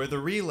destroy the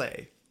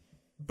relay.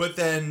 But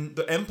then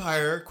the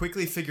Empire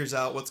quickly figures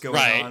out what's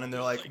going on. And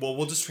they're like, well,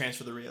 we'll just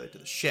transfer the relay to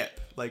the ship.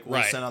 Like,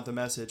 we'll send out the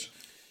message.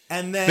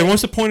 And then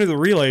what's the point of the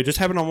relay? Just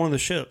have it on one of the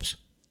ships.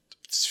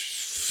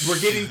 We're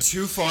getting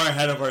too far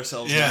ahead of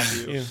ourselves.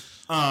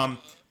 Yeah.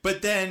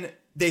 But then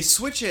they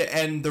switch it,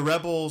 and the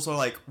rebels are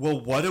like, "Well,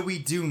 what do we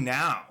do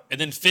now?" And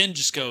then Finn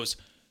just goes,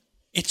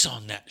 "It's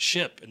on that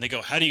ship." And they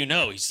go, "How do you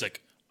know?" He's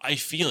like, "I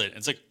feel it." And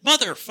it's like,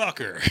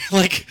 motherfucker.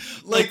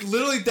 like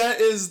literally, that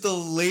is the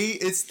late.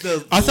 It's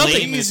the I thought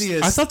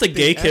laziest. I thought the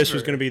gay kiss ever.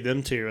 was going to be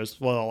them too as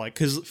well. Like,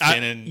 because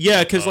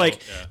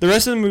the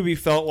rest of the movie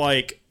felt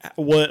like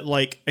what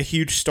like a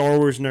huge Star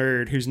Wars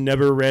nerd who's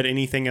never read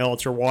anything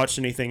else or watched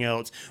anything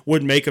else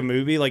would make a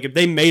movie. Like, if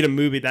they made a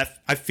movie, that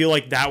I feel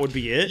like that would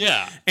be it.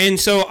 Yeah. And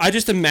so I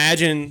just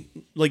imagine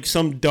like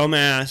some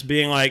dumbass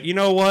being like, you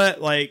know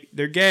what, like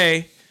they're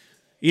gay.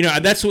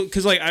 That's what,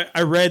 because like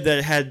I read that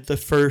it had the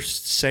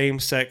first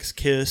same-sex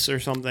kiss or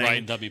something.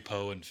 Right, W.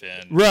 Poe and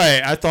Finn.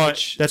 Right, I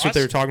thought that's what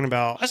they were talking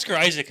about. Oscar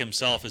Isaac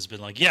himself has been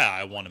like, yeah,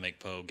 I want to make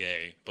Poe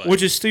gay, but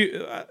which is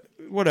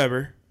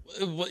whatever.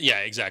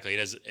 Yeah, exactly.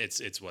 It is.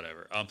 It's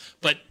whatever.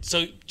 But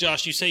so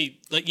Josh, you say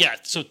like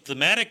so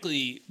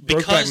thematically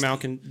because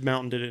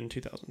Mountain did it in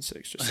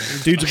 2006. Just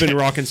saying. Dudes have been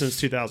rocking since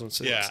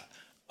 2006. Yeah.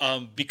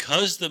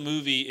 Because the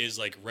movie is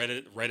like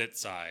Reddit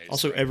size.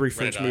 Also, every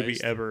French movie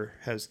ever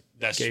has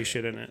gay true.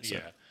 shit in it. So.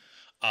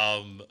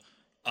 Yeah.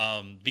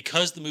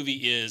 because the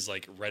movie is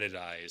like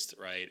Redditized,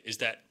 right? Is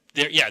that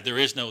there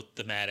is no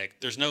thematic.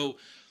 There's no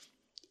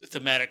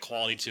thematic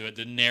quality to it.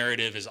 The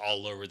narrative is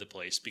all over the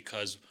place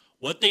because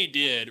what they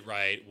did,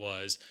 right,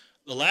 was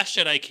The Last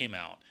Jedi came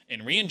out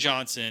and Rian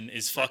Johnson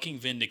is fucking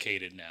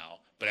vindicated now.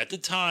 But at the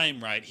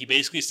time, right, he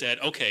basically said,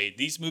 okay,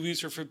 these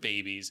movies are for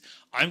babies.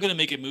 I'm going to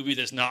make a movie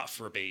that's not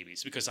for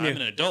babies because I'm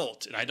an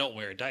adult and I don't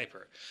wear a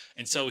diaper.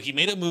 And so he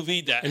made a movie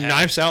that And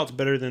Knives Out's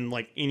better than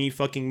like any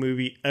fucking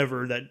movie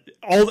ever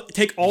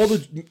take all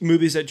the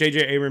movies that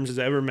J.J. Abrams has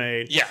ever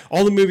made. Yeah.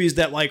 All the movies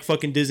that like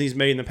fucking Disney's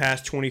made in the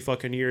past 20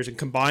 fucking years and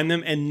combine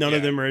them and none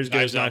of them are as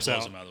good as Knives Out.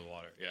 Blows them out of the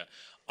water, yeah.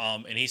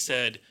 And he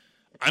said,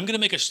 I'm going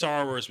to make a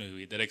Star Wars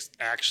movie that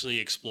actually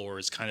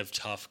explores kind of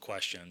tough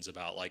questions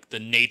about like the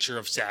nature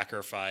of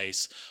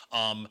sacrifice,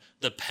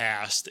 the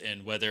past,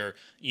 and whether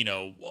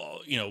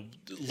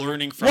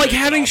learning from like it, but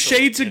having also-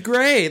 shades of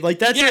gray. Like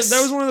that Yes.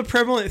 was one of the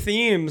prevalent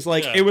themes.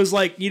 Like it was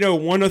like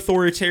one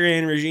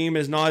authoritarian regime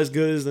is not as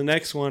good as the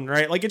next one,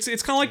 right? Like it's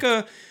kind of like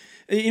a.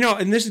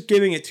 And this is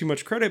giving it too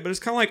much credit, but it's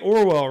kind of like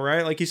Orwell,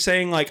 right? Like he's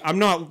saying, like, I'm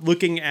not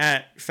looking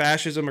at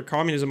fascism or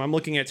communism. I'm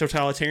looking at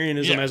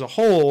totalitarianism as a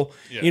whole,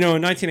 in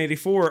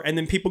 1984. And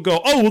then people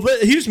go, oh, well,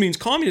 he just means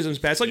communism's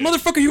bad. It's like,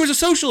 motherfucker, he was a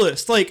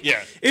socialist. Like,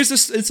 it's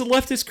a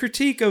leftist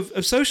critique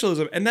of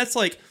socialism. And that's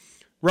like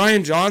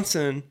Rian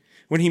Johnson,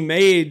 when he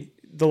made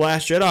The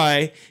Last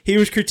Jedi, he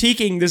was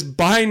critiquing this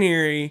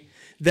binary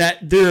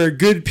that there are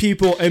good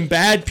people and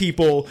bad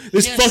people.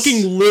 This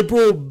fucking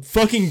liberal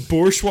fucking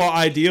bourgeois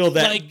ideal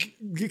that...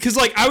 Because,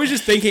 I was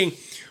just thinking,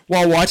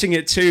 while watching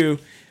it, too,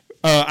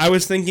 I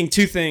was thinking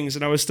two things,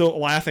 and I was still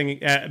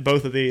laughing at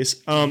both of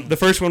these. The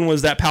first one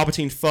was that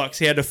Palpatine fucks.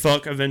 He had to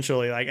fuck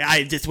eventually. Like,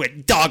 I just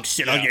went dog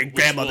shit on your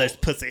grandmother's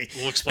pussy.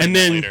 We'll explain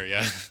that later,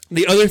 yeah.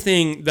 The other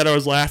thing that I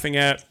was laughing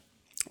at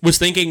was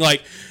thinking,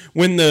 like,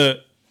 when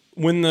the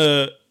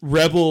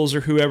rebels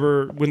or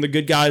whoever, when the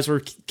good guys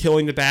were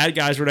killing the bad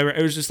guys or whatever,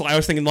 it was just like, I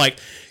was thinking like,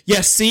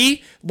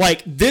 see,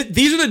 like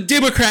these are the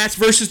Democrats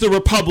versus the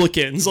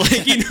Republicans, like,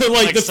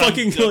 like the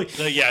fucking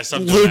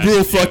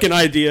liberal fucking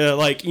idea,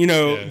 like,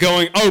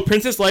 going, oh,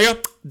 Princess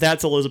Leia,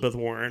 that's Elizabeth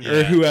Warren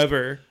or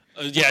whoever.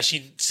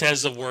 She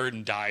says the word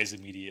and dies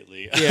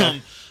immediately. Yeah.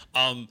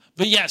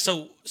 But yeah,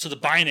 so the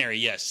binary,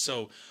 yes.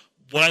 So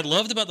what I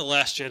loved about The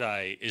Last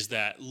Jedi is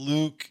that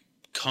Luke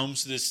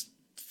comes to this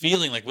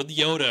feeling like with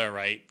Yoda,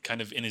 right, kind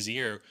of in his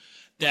ear,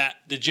 that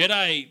the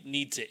Jedi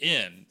need to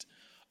end,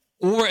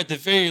 or at the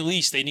very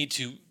least, they need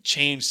to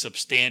change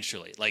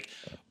substantially. Like,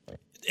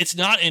 it's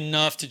not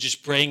enough to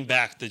just bring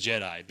back the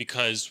Jedi,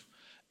 because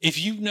if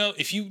you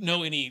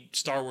know any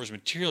Star Wars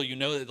material, you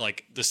know that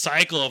like the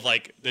cycle of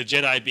like the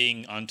Jedi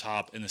being on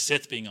top and the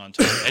Sith being on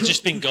top has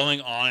just been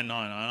going on and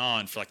on and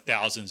on for like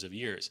thousands of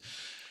years.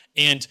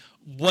 And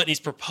what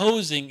he's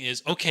proposing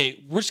is,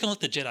 okay, we're just going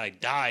to let the Jedi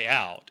die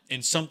out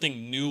and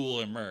something new will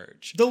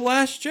emerge. The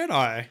Last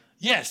Jedi.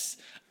 Yes.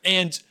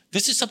 And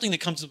this is something that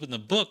comes up in the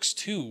books,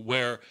 too,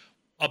 where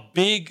a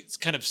big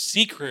kind of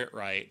secret,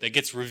 right, that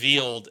gets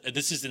revealed.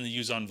 This is in the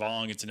Yuzan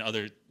Vong. It's in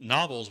other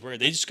novels where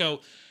they just go,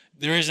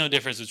 there is no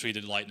difference between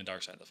the light and the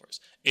dark side of the Force.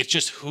 It's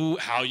just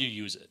how you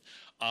use it.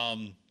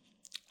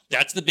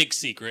 That's the big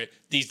secret.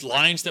 These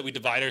lines that we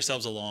divide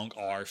ourselves along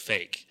are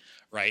fake,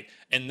 right?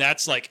 And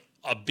that's like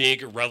a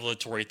big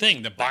revelatory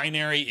thing. The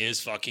binary is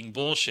fucking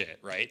bullshit,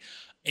 right?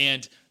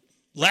 And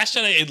Last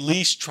Jedi at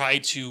least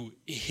tried to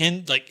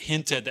hint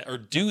at that, or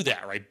do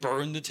that, right?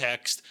 Burn the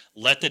text,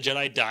 let the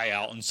Jedi die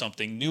out on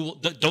something new.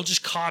 Don't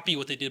just copy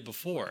what they did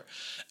before.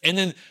 And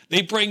then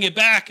they bring it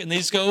back and they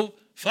just go,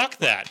 fuck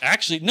that.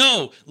 Actually,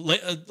 no,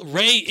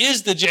 Rey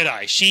is the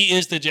Jedi. She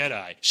is the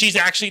Jedi. She's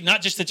actually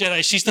not just the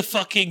Jedi. She's the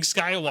fucking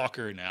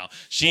Skywalker now.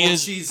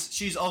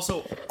 She's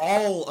also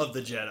all of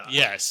the Jedi.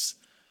 Yes.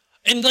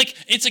 And like,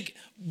 it's like,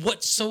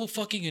 what so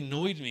fucking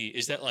annoyed me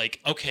is that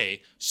like,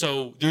 okay,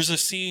 so there's a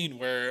scene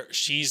where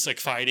she's like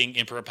fighting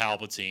Emperor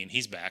Palpatine.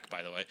 He's back,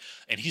 by the way.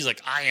 And he's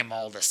like, I am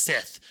all the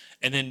Sith.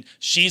 And then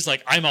she's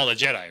like, I'm all the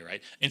Jedi,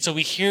 right? And so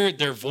we hear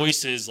their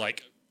voices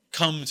like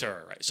come to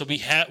her, right? So we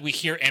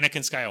hear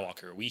Anakin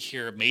Skywalker, we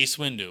hear Mace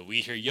Windu,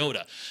 we hear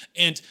Yoda.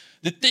 And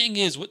the thing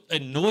is, what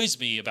annoys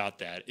me about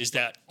that is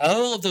that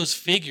all of those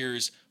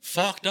figures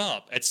fucked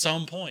up at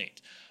some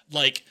point.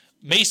 Like,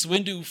 Mace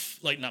Windu,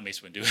 not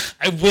Mace Windu.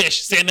 I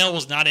wish Sam L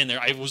was not in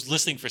there. I was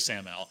listening for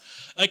Sam L.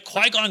 Like,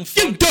 Qui-Gon...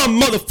 You dumb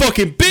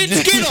motherfucking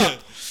bitch, get up!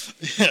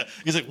 Yeah,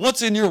 he's like,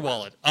 what's in your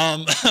wallet?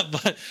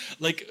 But,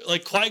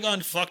 like Qui-Gon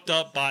fucked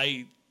up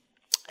by,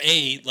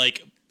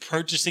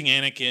 purchasing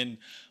Anakin,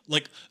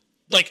 like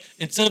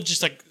instead of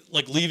just,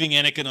 like leaving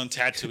Anakin on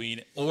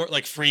Tatooine, or,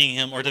 like, freeing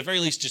him, or at the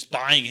very least just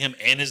buying him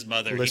and his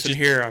mother. Listen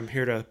here, I'm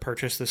here to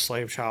purchase this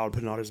slave child,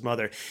 but not his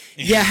mother.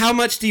 Yeah, how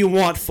much do you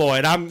want for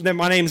it?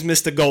 My name's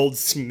Mr.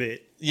 Goldsmith.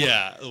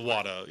 Yeah,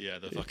 Watto,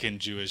 the fucking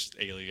Jewish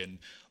alien.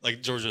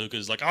 Like, George Lucas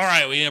is like, all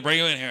right, we need to bring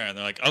him in here. And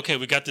they're like, okay,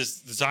 we got this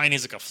design.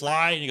 He's like a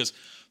fly. And he goes,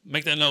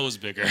 make that nose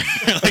bigger.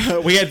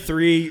 We had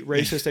 3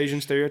 racist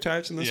Asian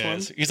stereotypes in this one.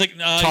 He's like,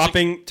 no.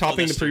 Topping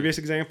the previous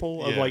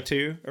example of,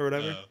 2 or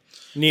whatever.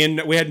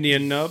 We had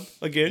Nien Nub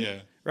again. Yeah.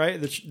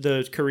 right?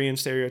 The Korean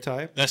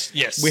stereotype. That's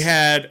yes. We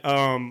had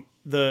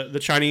the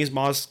Chinese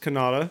Maz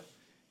Kanata,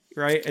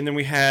 right? And then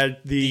we had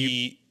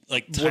the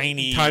like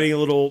tiny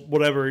little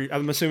whatever.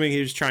 I'm assuming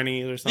he was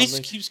Chinese or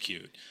something. He's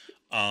cute.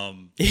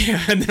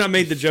 Yeah, and then I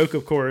made the joke,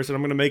 of course, and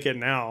I'm going to make it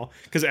now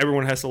because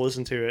everyone has to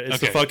listen to it. It's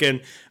the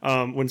fucking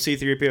when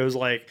C-3PO is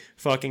like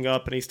fucking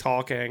up and he's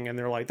talking, and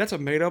they're like, "That's a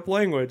made up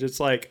language." It's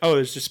like, oh,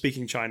 it's just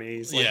speaking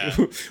Chinese. Like, Yeah.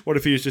 What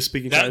if he was just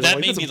speaking Chinese?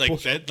 That made me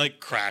that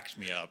cracked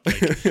me up.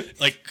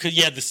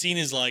 The scene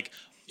is like,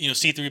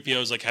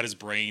 C-3PO's like had his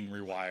brain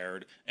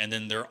rewired, and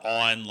then they're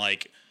on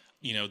like,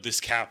 this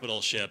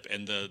capital ship,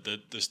 and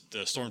the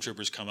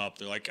stormtroopers come up.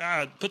 They're like,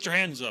 put your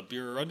hands up.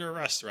 You're under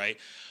arrest, right?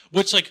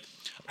 Which, like,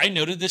 I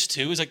noted this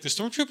too, is like the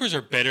stormtroopers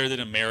are better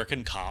than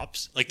American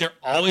cops. Like, they're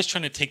always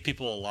trying to take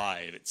people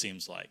alive, it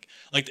seems like.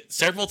 Like,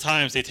 several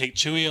times they take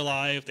Chewie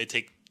alive, they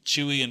take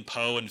Chewie and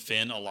Poe and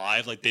Finn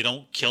alive. Like, they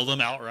don't kill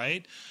them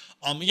outright.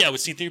 With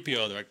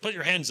C-3PO, they're like, put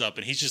your hands up,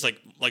 and he's just like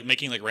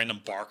making like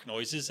random bark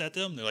noises at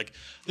them. They're like,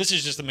 this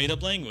is just a made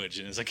up language,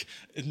 and it's like,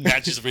 and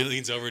Matt just really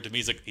leans over to me.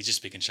 He's like, he's just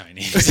speaking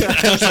Chinese. And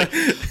I was like,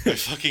 I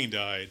fucking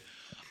died.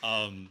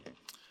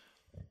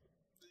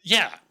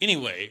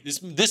 Anyway,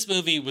 this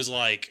movie was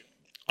like,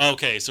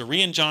 okay, so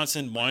Rian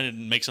Johnson wanted to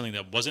make something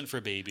that wasn't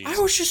for babies. I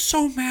was just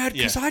so mad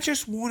because I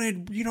just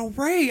wanted,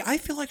 Rey. I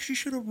feel like she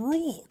should have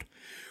ruled.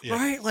 Yeah.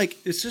 Right? Like,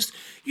 it's just,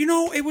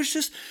 it was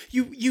just,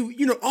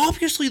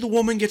 obviously the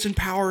woman gets in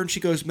power and she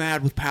goes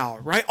mad with power,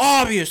 right?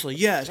 Obviously,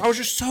 yes. I was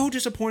just so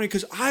disappointed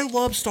because I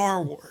love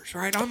Star Wars,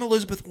 right? I'm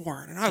Elizabeth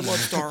Warren and I love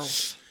Star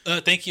Wars.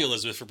 Thank you,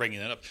 Elizabeth, for bringing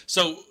that up.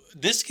 So,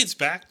 this gets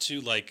back to,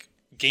 like,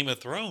 Game of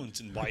Thrones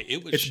and why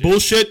it was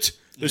bullshit.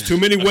 There's too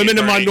many women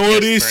and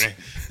minorities.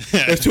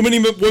 Yes, There's too many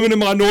women and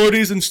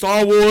minorities in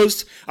Star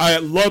Wars.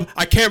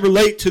 I can't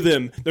relate to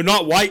them. They're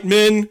not white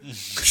men,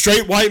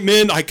 straight white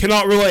men. I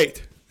cannot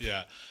relate.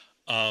 Yeah.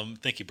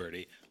 Thank you,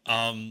 Bertie.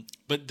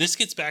 But this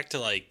gets back to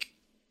like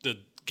the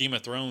Game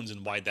of Thrones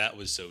and why that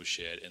was so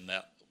shit, and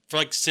that for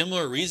like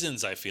similar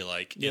reasons, I feel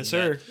like. Yes,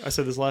 sir. I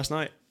said this last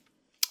night.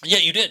 Yeah,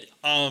 you did.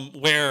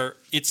 Where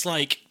it's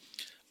like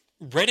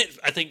Reddit,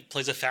 I think,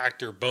 plays a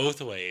factor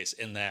both ways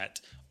in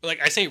that. Like,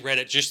 I say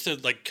Reddit just to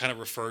like kind of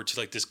refer to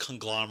like this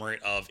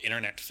conglomerate of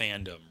internet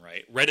fandom,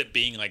 right? Reddit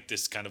being like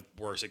this kind of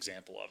worst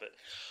example of it.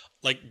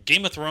 Like,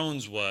 Game of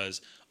Thrones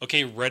was,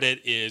 okay,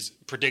 Reddit is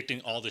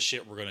predicting all the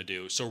shit we're going to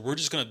do. So we're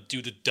just going to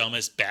do the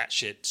dumbest,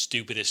 batshit,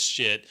 stupidest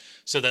shit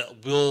so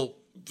that we'll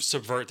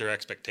subvert their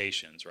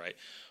expectations, right?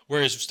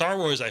 Whereas Star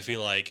Wars, I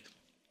feel like,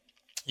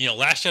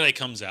 Last Jedi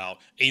comes out,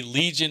 a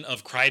legion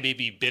of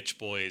crybaby bitch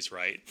boys,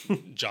 right?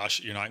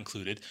 Josh, you're not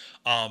included.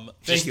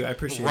 Thank you, I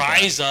appreciate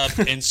rise up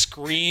and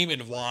scream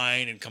and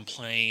whine and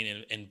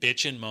complain and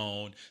bitch and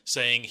moan,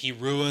 saying he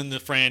ruined the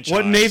franchise.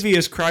 What Navy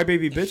is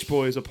crybaby bitch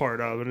boys a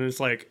part of? And it's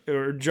like,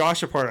 or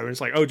Josh a part of it.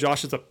 It's like, oh,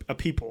 Josh is a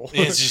people.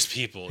 It's just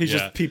people. He's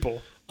just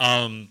people.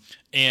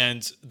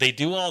 And they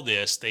do all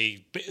this.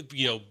 They,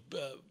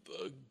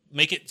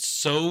 make it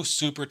so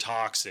super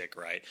toxic,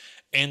 right?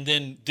 And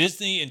then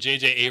Disney and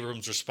J.J.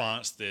 Abrams'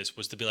 response to this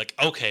was to be like,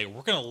 okay,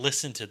 we're going to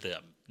listen to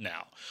them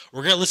now.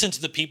 We're going to listen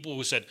to the people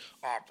who said,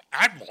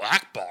 Admiral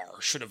Akbar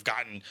should have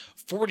gotten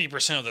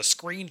 40% of the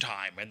screen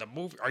time in the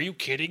movie. Are you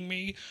kidding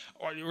me?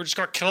 Or we're just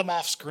going to kill him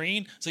off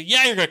screen? So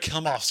yeah, you're going to kill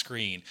him off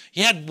screen.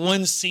 He had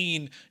one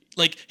scene,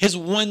 like his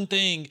one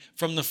thing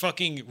from the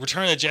fucking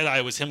Return of the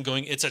Jedi was him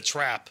going, it's a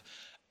trap.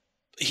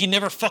 He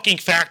never fucking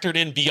factored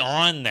in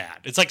beyond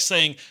that. It's like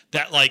saying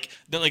that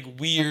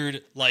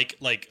weird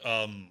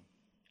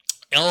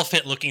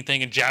elephant-looking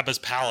thing in Jabba's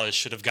palace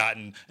should have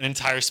gotten an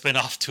entire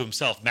spin-off to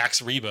himself.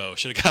 Max Rebo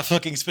should have got a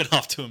fucking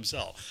spin-off to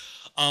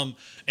himself. And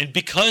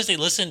because they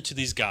listened to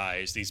these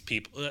guys, these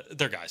people,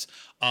 they're guys,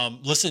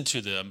 listened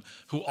to them,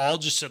 who all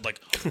just said,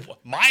 like,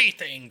 my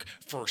thing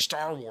for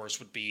Star Wars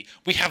would be,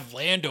 we have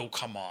Lando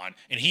come on,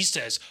 and he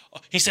says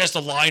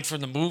the line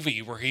from the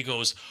movie where he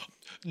goes,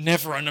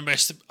 never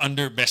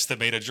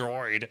underestimate a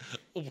droid.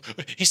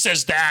 He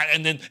says that,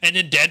 and then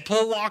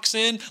Deadpool walks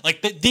in.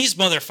 Like these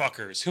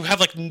motherfuckers who have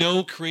like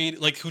no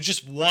who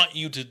just want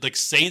you to like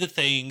say the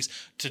things,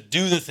 to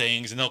do the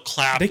things, and they'll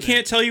clap. They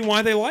can't tell you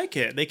why they like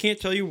it. They can't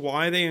tell you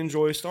why they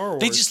enjoy Star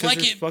Wars. They just like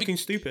it. Fucking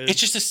stupid. It's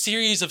just a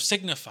series of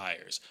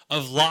signifiers,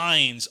 of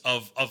lines,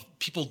 of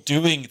people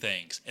doing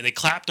things, and they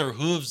clap their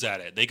hooves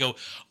at it. They go,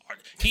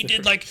 He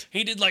did like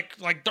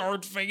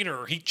Darth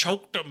Vader. He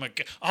choked him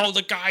again. Oh,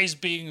 the guy's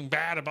being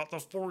bad about the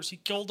Force. He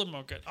killed him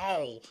again.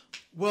 Oh,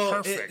 well,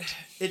 perfect.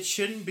 It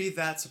shouldn't be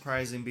that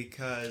surprising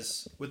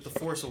because with The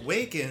Force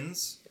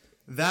Awakens,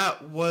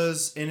 that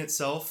was in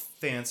itself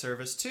fan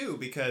service too,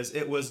 because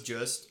it was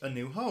just A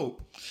New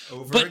Hope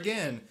over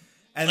again.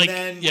 And but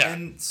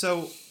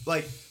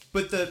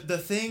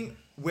the thing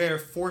where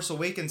Force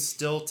Awakens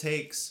still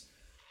gets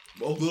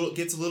a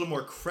little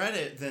more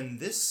credit than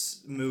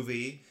this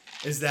movie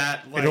is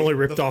that like, it only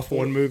ripped off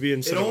one movie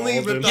instead of all of them. It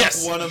only ripped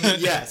off one of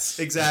them. Yes,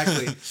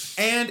 exactly.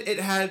 And it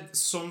had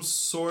some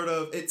sort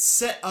of... It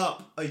set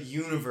up a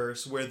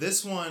universe where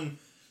this one,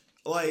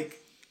 like...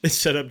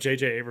 set up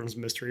J.J. Abrams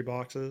mystery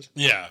boxes.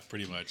 Yeah,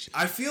 pretty much.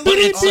 I feel But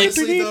like it's like-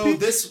 honestly though,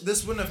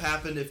 this wouldn't have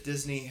happened if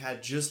Disney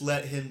had just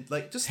let him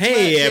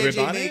Hey, let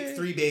everybody. JJ make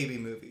 3 baby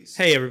movies.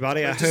 Hey,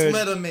 everybody! Like, just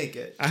let him make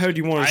it. I heard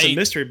you wanted some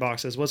mystery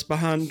boxes. What's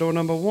behind door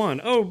number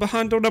 1? Oh,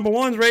 behind door number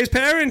 1's Ray's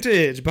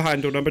parentage.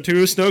 Behind door number 2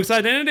 is Snoke's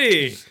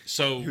identity.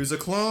 So Who's a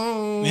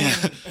clone?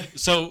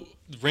 So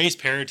Ray's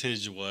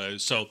parentage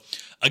was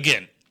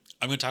again.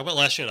 I'm going to talk about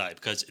Last Jedi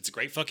because it's a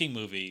great fucking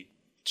movie.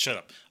 Shut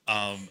up.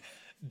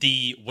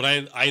 What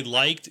I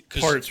liked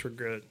because Parts were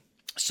good.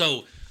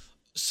 So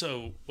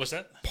what's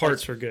that?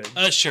 Parts were good.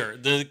 Sure.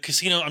 The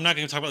casino. I'm not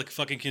going to talk about the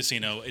fucking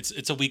casino.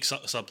 It's a weak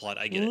subplot.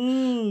 I get it.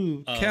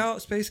 Ooh,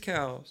 space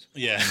cows.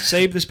 Yeah.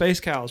 Save the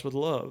space cows with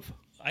love.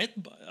 I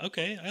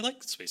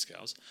like space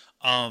cows.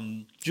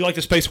 Do you like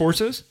the space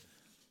horses?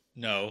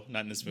 No,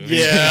 not in this movie.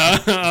 Yeah.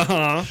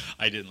 Uh-huh.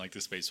 I didn't like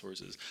the space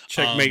horses.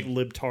 Checkmate,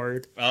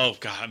 libtard. Oh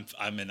god,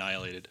 I'm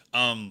annihilated.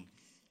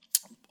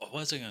 What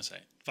was I gonna say?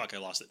 Fuck, I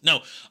lost it. No.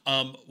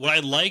 What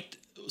I liked,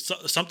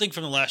 something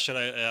from the Last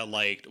Jedi I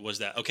liked was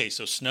that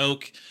so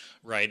Snoke,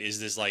 right, is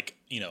this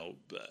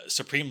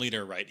supreme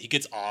leader, right? He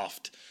gets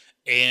offed,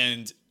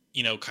 and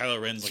Kylo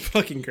Ren's like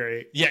Fucking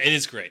great. yeah, it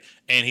is great,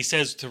 and he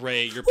says to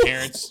Rey, "Your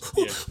parents."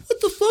 Yeah.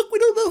 What the fuck? We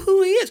don't know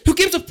who he is. Who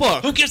gives a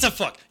fuck? Who gives a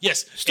fuck?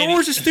 Yes, Star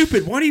Wars is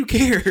stupid. Why do you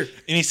care?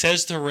 And he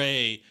says to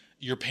Rey,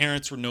 "Your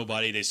parents were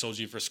nobody. They sold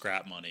you for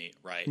scrap money,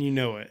 right?" You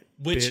know it,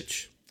 Which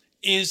bitch.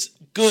 is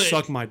good.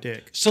 Suck my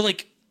dick. So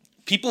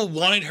people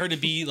wanted her to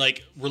be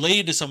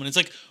related to someone. It's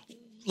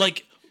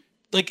like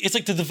it's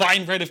like the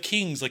divine right of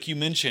kings, like you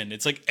mentioned.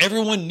 It's like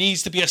everyone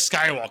needs to be a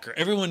Skywalker.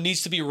 Everyone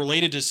needs to be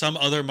related to some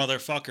other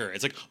motherfucker.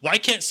 It's like, why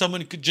can't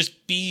someone could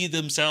just be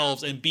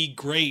themselves and be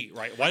great,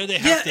 right? Why do they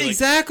have to?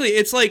 Exactly.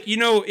 It's like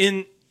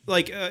in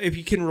if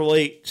you can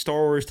relate Star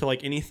Wars to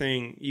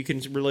anything, you can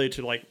relate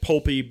to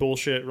pulpy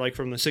bullshit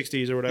from the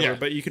 60s or whatever. Yeah.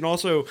 But you can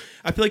also,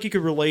 I feel like you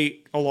could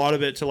relate a lot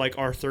of it to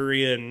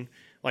Arthurian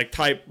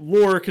type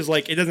lore, because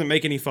it doesn't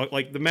make any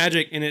the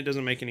magic in it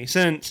doesn't make any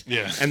sense.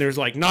 Yeah. And there's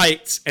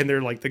knights, and they're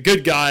the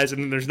good guys,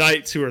 and then there's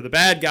knights who are the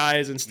bad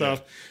guys and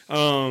stuff.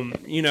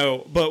 Yeah.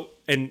 But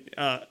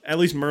at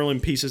least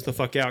Merlin pieces the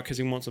fuck out because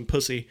he wants some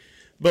pussy.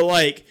 But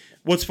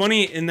what's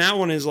funny in that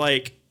one is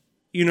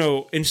in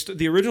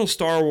the original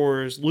Star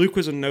Wars, Luke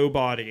was a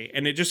nobody,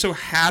 and it just so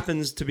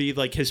happens to be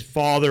his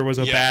father was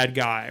a bad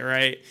guy,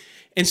 right?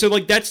 And so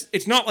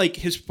it's not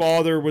his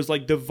father was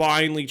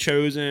divinely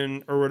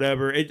chosen or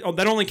whatever.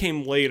 That only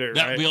came later.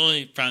 Right? We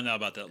only found out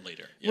about that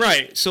later. Yeah.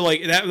 Right. So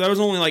that was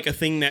only a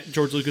thing that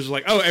George Lucas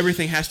was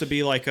everything has to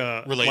be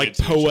Related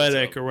to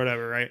poetic or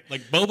whatever, right?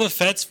 Boba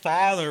Fett's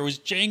father was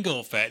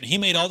Jango Fett, and he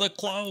made all the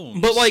clones.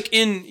 But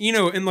in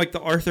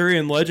the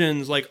Arthurian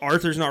legends,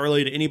 Arthur's not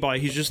related to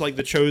anybody. He's just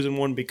the chosen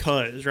one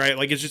because, right?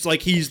 It's just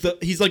he's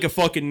a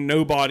fucking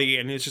nobody,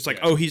 and it's just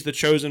he's the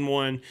chosen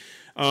one.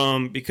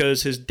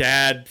 Because his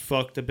dad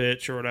fucked a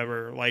bitch or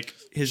whatever.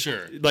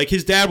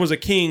 His dad was a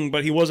king,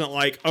 but he wasn't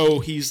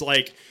he's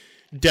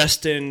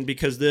destined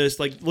because this.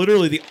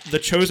 Literally, the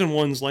chosen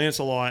one's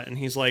Lancelot, and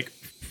he's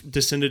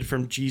descended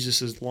from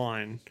Jesus's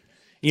line.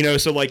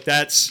 So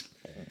that's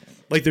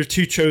there's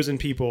two chosen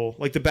people.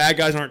 The bad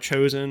guys aren't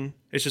chosen.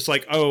 It's just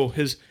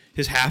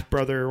his half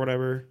brother or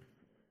whatever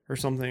or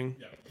something.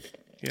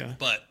 Yeah.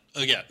 But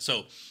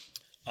so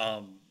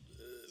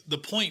the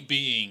point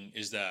being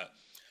is that.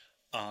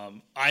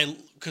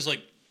 Because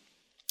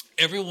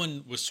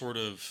everyone was sort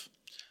of,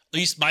 at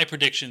least my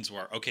predictions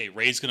were,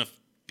 Rey's gonna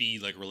be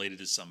related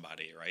to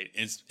somebody, right?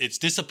 It's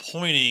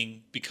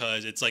disappointing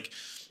because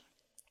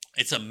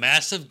it's a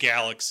massive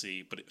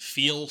galaxy, but it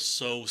feels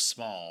so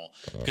small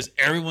because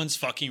everyone's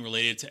fucking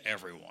related to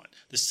everyone.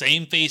 The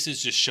same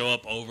faces just show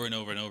up over and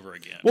over and over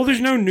again. Well, there's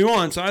no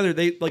nuance either.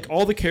 They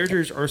all the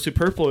characters are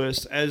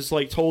superfluous as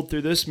told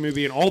through this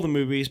movie and all the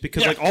movies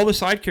because all the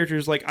side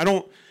characters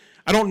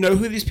I don't know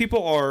who these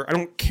people are. I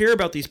don't care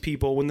about these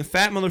people. When the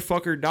fat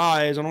motherfucker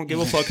dies, I don't give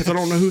a fuck because I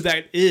don't know who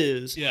that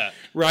is. Yeah.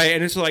 Right?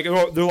 And it's they're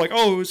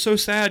it was so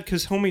sad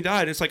because homie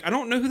died. It's I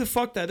don't know who the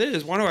fuck that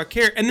is. Why do I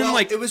care? And then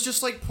it was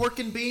just Pork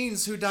and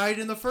Beans who died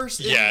in the first.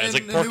 Yeah, it's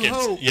New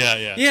Hope.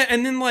 Yeah. Yeah,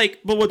 and then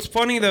but what's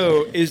funny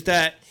though is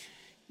that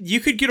you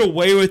could get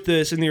away with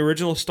this in the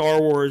original Star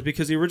Wars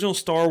because the original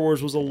Star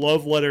Wars was a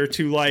love letter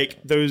to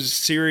those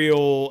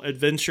serial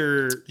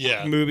adventure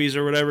movies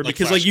or whatever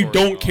because you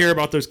don't care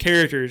about those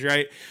characters,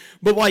 right?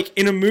 But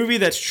in a movie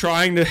that's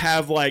trying to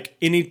have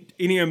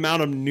any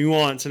amount of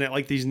nuance in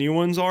it, these new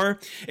ones are,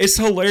 it's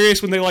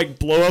hilarious when they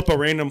blow up a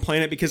random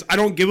planet because I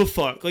don't give a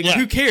fuck.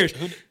 Who cares?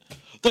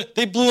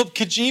 They blew up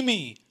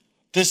Kijimi.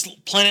 This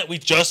planet we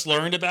just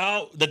learned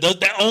about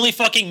that only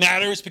fucking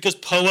matters because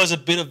Poe has a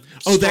bit of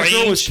that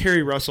girl was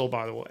Carrie Russell,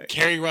 by the way.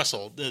 Carrie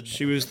Russell.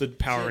 She was the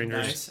Power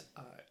Rangers. Nice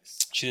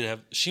eyes.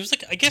 She was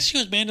I guess she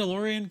was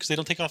Mandalorian because they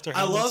don't take off their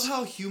helmets. I love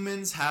how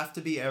humans have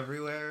to be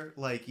everywhere,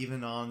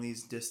 even on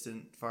these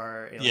distant,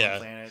 far alien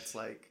planets.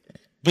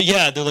 But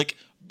yeah, they're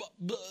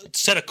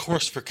set a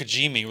course for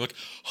Kijimi. We're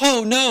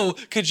oh no,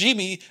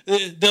 Kijimi,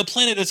 the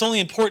planet is only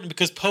important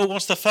because Poe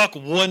wants to fuck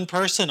one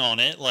person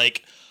on it.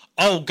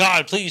 oh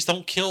God, please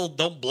don't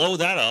blow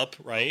that up,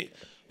 right?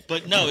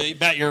 But no,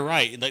 Matt, you're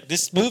right. Like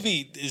this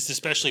movie is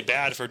especially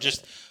bad for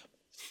just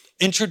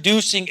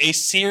introducing a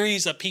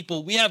series of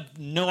people we have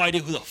no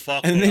idea who the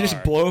fuck And they they just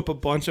are. blow up a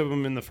bunch of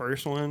them in the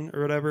first one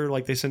or whatever.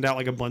 Like they send out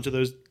like a bunch of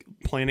those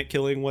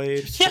planet-killing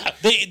waves. Yeah,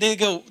 they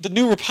go, the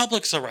New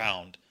Republic's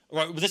around.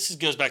 Right,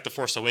 goes back to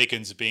Force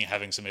Awakens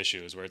having some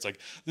issues where it's like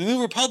the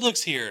New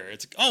Republic's here.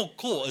 It's like, oh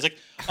cool. It's like,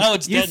 oh,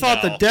 it's You dead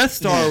thought now. the Death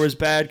Star was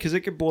bad because it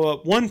could blow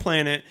up one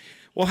planet.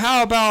 Well,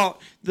 how about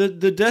the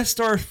Death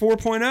Star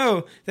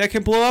 4.0 that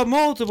can blow up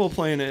multiple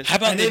planets? How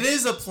about And it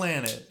is a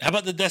planet. How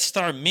about the Death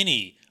Star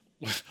Mini,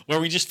 where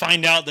we just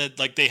find out that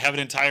like they have an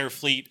entire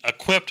fleet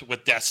equipped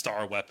with Death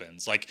Star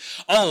weapons? Like,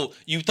 oh,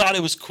 you thought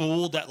it was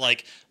cool that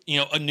like, you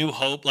know, A New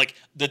Hope, like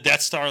the Death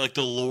Star, like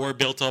the lore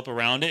built up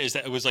around it is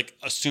that it was like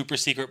a super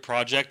secret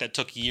project that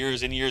took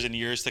years and years and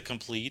years to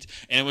complete,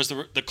 and it was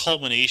the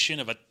culmination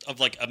of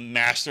like a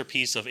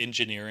masterpiece of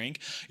engineering.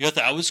 You thought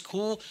that was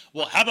cool?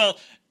 Well, how about,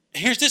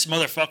 here's this,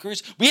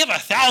 motherfuckers. We have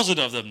 1,000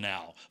 of them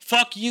now.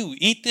 Fuck you.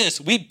 Eat this.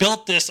 We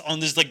built this on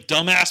this like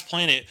dumbass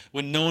planet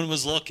when no one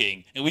was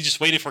looking, and we just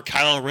waited for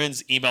Kylo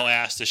Ren's emo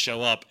ass to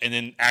show up and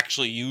then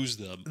actually use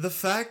them. The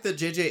fact that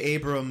J.J.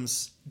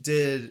 Abrams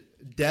did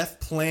Death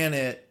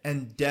Planet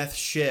and Death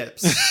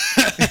Ships,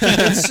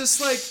 it's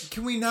just like,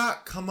 can we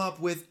not come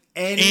up with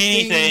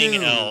anything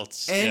new?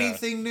 Else?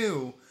 Anything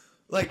new?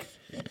 Like,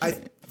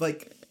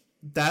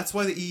 that's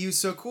why the EU's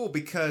so cool,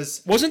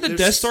 because Wasn't the there's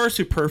Death Star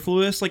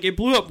superfluous? Like it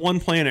blew up one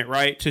planet,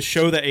 right, to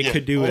show that it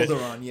could do it.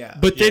 Alderaan, yeah.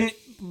 But then,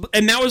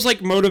 and that was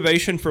like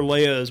motivation for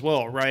Leia as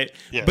well, right?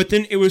 Yeah. But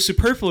then it was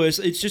superfluous.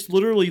 It's just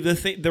literally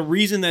the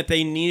reason that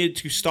they needed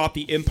to stop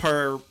the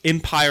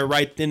Empire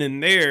right then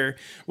and there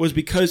was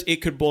because it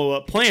could blow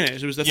up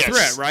planets. It was the Yes.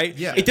 threat, right?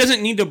 Yeah. It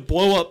doesn't need to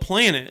blow up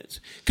planets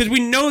because we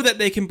know that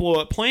they can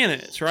blow up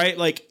planets, right?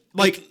 Like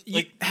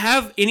you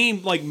have any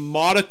like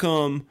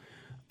modicum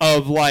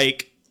of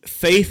like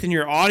faith in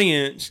your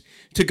audience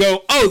to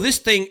go, oh, this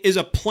thing is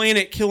a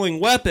planet-killing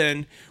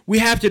weapon. We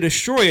have to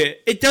destroy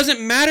it. It doesn't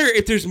matter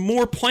if there's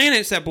more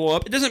planets that blow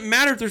up. It doesn't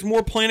matter if there's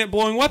more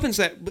planet-blowing weapons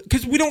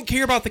because we don't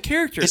care about the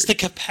characters. It's the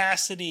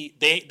capacity.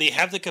 They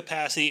have the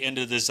capacity and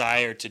the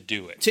desire to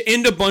do it. To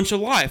end a bunch of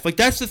life. Like,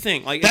 that's the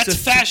thing. Like That's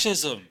it's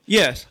fascism.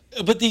 Yes.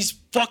 But these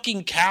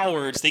fucking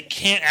cowards, they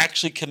can't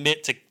actually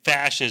commit to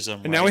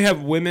fascism. And now we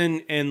have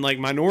women and, like,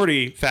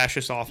 minority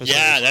fascist officers.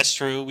 Yeah, that's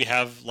true. We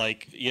have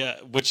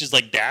which is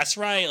like, that's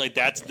right. Like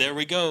there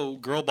we go.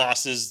 Girl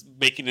bosses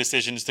making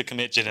decisions to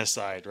commit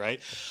genocide, right?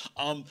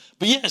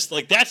 But yes,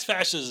 like that's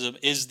fascism,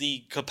 is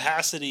the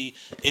capacity,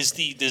 is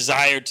the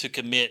desire to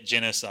commit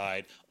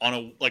genocide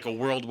on a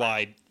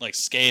worldwide like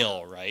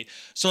scale, right?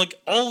 So like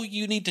all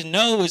you need to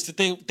know is that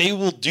they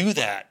will do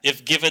that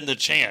if given the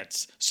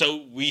chance.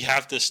 So we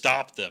have to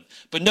stop them.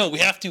 But no, we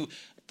have to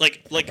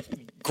like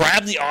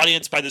grab the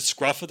audience by the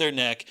scruff of their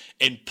neck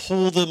and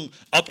pull them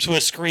up to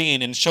a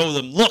screen and show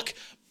them, look,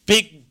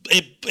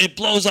 it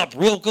blows up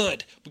real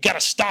good. We got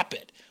to stop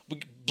it.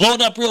 We blow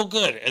it up real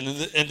good. And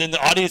then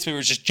the audience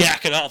members just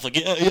jacking off like,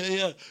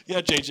 yeah,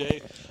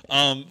 JJ.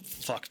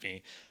 Fuck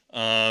me.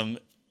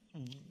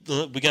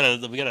 We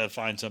gotta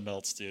find something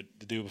else to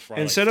do before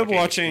Instead of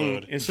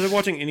explode.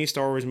 watching any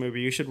Star Wars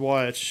movie, you should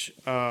watch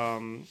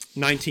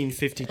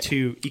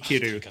 1952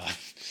 Ikiru. Oh, God.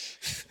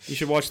 You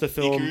should watch the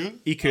film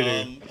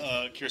Ikiru.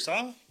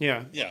 Kurosawa?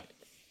 Yeah.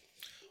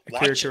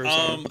 Watch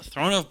Kurosawa.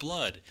 Throne of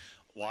Blood.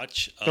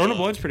 Watch Throne of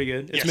Blood's pretty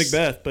good. It's yes.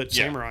 Macbeth, but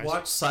Yeah. samurai.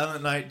 Watch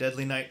Silent Night,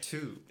 Deadly Night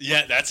 2.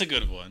 Yeah, that's a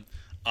good one.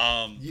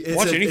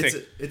 It's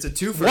anything. It's a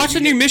two-fer. Watch the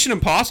new Mission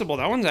Impossible.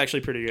 That one's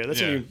actually pretty good.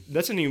 Yeah.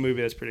 That's a new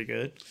movie that's pretty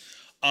good.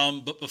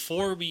 But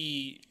before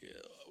we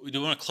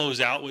do want to close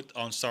out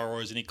on Star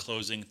Wars, any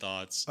closing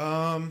thoughts?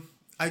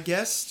 I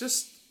guess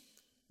just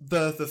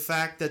the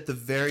fact that the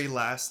very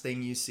last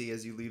thing you see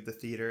as you leave the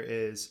theater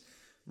is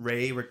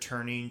Rey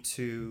returning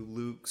to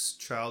Luke's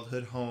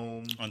childhood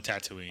home On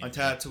Tatooine. on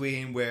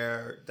Tatooine,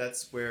 where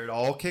that's where it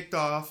all kicked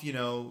off. You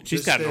know,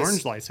 She's just got an this-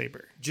 orange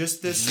lightsaber.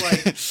 Just this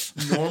like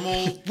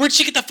normal. Where'd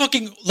she get the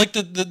fucking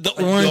the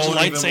I orange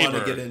don't even want lightsaber?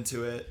 to get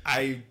into it.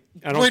 I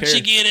don't Where'd care.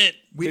 she get it?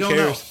 We Who don't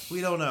know. cares? We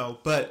don't know.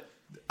 But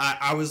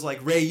I was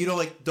like, Ray, you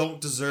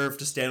don't deserve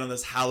to stand on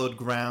this hallowed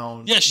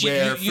ground. Yeah,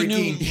 where you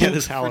knew. freaking Yeah,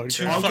 this hallowed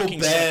two ground. Uncle fucking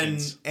Ben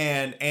seconds.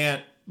 and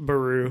Aunt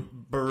Baru.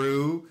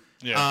 Baru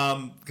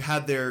Yeah.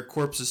 had their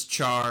corpses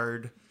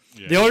charred.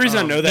 The only reason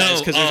I know that no, is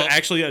because there's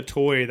actually a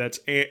toy that's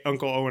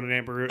Uncle Owen and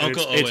Aunt Baru. and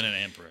Uncle it's- Owen and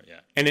Emperor. Yeah.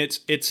 and it's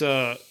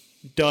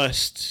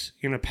dust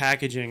in a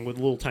packaging with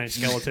little tiny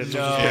skeletons. which is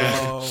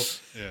good. No.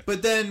 Yeah.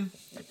 But then,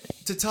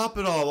 to top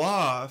it all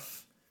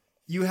off,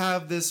 you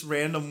have this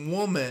random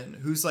woman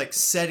who's like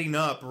setting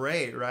up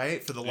Ray,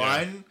 right, for the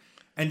line,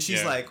 and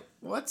she's Yeah. like,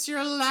 "What's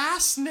your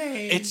last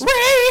name?" It's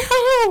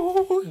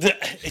Ray-ho!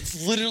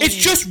 it's literally It's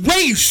just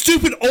Ray, you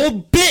stupid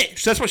old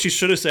bitch. That's what she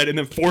should have said, and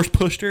then force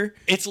pushed her.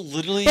 it's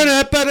literally.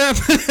 Ba-da-ba-da.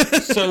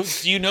 So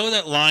do you know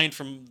that line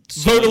from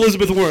Vote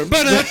Elizabeth Warren.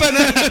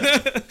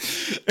 Ba-da-ba-da.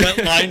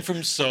 that line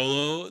from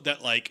Solo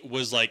that like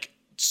was like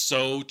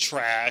so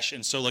trash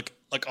and so like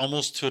like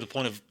almost to the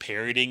point of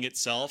parodying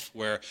itself,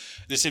 where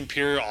this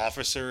Imperial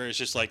officer is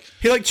just like,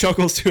 He like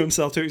chuckles to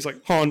himself too. He's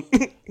like, Han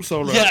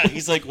Solo. yeah,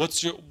 he's like,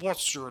 what's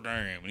your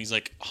name? And he's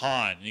like,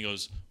 Han. And he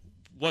goes,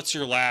 what's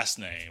your last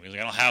name? He's like,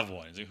 I don't have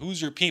one. He's like,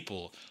 who's your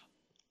people?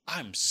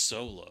 I'm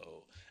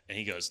Solo. And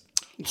he goes,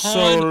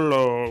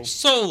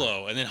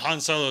 Solo. And then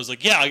Han Solo is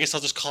like, yeah, I guess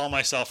I'll just call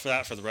myself for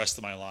that for the rest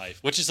of my life.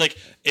 Which is like,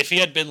 if he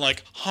had been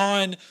like,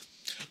 Han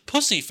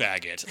Pussy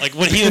Faggot, like,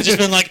 would he have just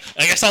been like,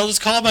 I guess I'll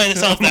just call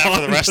myself that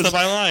for the rest of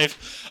my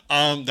life.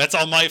 That's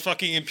on my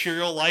fucking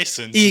Imperial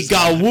license. Ega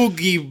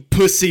Woogie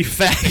Pussy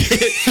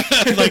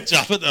Faggot. Like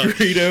Jabba the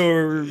Greedo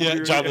or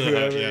Jabba the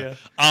Hutt,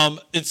 yeah.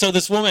 And so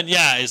this woman,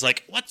 is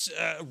like, what's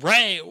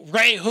Ray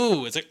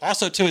who? It's like,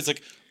 also too, it's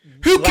like,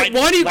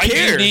 why do you why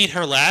care? do you need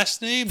her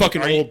last name?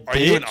 Fucking like, old are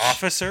you an bitch.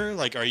 officer?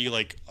 Like, are you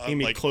like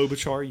Amy like,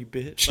 Klobuchar, you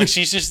bitch. like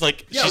she's just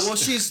like, Yeah, well,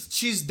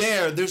 she's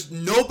there. There's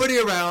nobody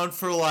around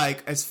for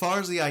like as far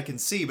as the eye can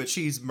see, but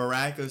she's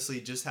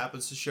miraculously just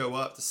happens to show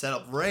up to set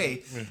up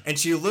Rey, and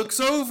she looks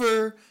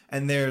over,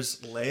 and there's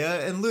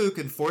Leia and Luke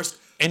and Force.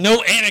 and no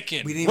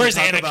Anakin. We didn't Where's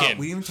even talk Anakin? about.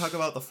 We didn't even talk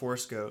about the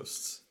Force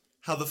ghosts.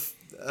 How the.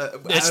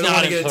 It's I don't not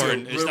want to get important.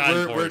 into it. It's not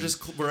We're important.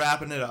 just we're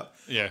wrapping it up.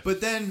 Yeah.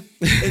 But then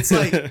it's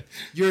like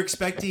you're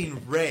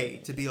expecting Rey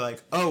to be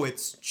like, oh,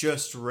 it's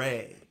just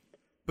Rey.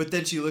 But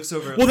then she looks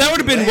over. Well, that would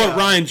have been what Leia.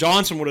 Ryan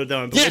Johnson would have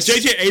done. But Yes.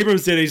 what J.J.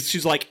 Abrams did is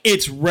she's like,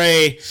 it's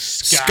Rey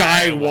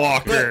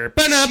Skywalker.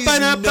 But she's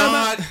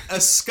not a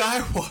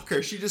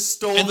Skywalker. She just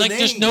stole And the like, name.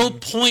 there's no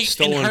point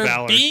Stolen in her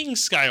valor. being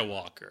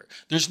Skywalker.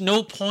 There's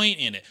no point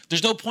in it.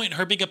 There's no point in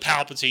her being a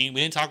Palpatine.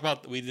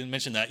 We didn't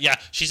mention that. Yeah,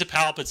 she's a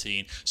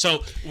Palpatine.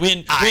 So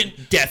when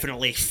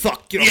definitely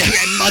fuck your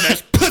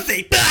grandmother's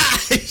pussy.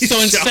 so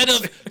instead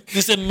of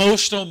this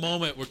emotional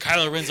moment where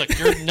Kylo Ren's like,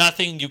 you're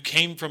nothing, you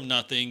came from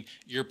nothing,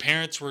 your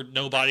parents were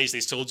nobodies, they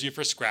sold you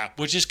for scrap,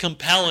 which is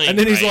compelling. And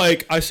then he's right?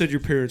 like, I said your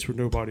parents were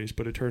nobodies,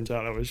 but it turns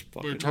out I was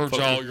fucking. It turns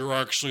out you're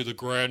actually the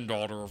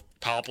granddaughter of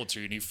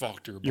Palpatine. He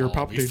fucked your mom. You're He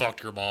Palpatine.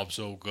 fucked your mom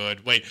so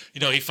good. Wait,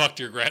 he fucked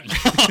your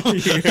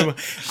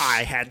grandmom.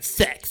 I had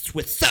sex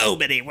with so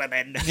many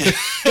women.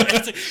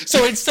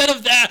 So instead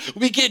of that,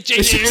 we get It's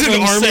J.J. just an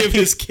Abrams army saying, of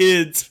his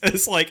kids.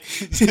 It's like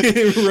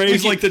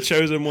Rey's like the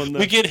chosen one. Though.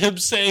 we get him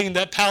saying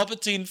that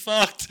Palpatine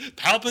fucked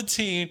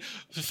Palpatine,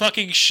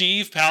 fucking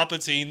Sheev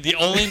Palpatine.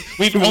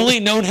 We've only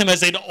known him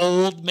as an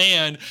old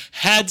man,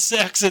 had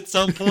sex at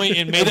some point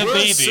and made a We're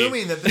baby.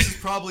 assuming that this is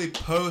probably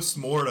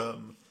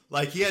post-mortem.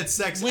 Like, he had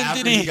sex When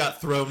after did he he-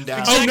 got thrown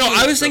down. Oh no!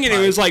 I was The thinking it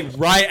pipe. was like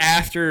right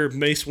after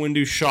Mace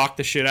Windu shocked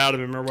the shit out of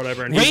him or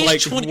whatever, and he's Ray like,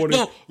 is 20, what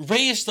no,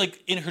 Ray is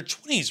like in her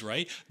 20s,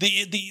 right?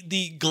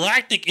 The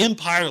Galactic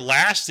Empire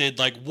lasted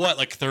like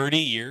 30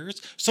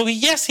 years. So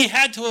yes, he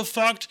had to have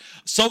fucked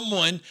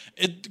someone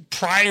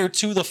prior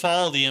to the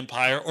fall of the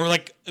Empire, or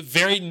like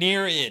very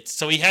near it.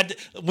 So he had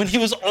to, when he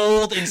was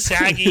old and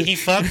saggy, he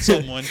fucked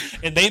someone,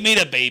 and they made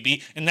a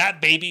baby, and that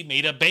baby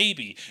made a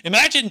baby.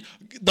 Imagine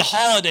the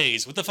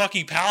holidays with the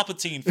fucking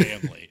Palpatine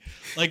family.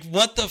 Like,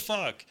 what the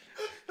fuck?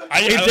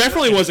 It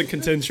definitely wasn't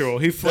consensual.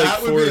 He like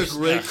That would be a forced.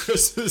 great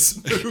Christmas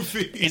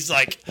movie. He's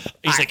like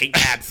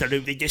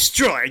absolutely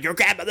destroy your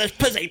grandmother's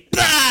pussy.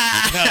 no,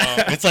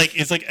 it's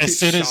like as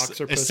soon shocks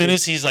her as soon pussy.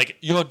 as he's like,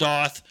 you're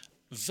Darth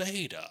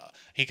Vader,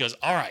 he goes,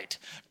 all right,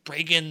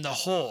 bring in the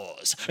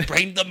whores,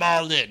 bring them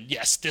all in.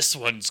 Yes, this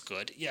one's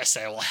good. Yes,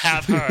 I will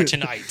have her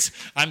tonight.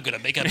 I'm gonna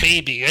make a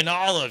baby in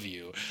all of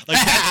you. Like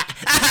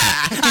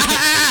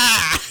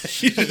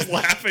He's just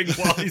laughing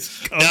while he's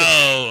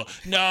coming.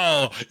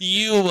 no,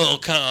 you will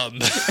come.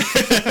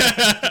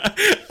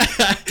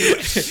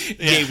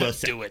 He will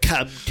do it.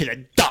 come to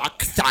the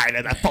dark side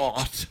of the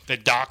force. The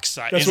dark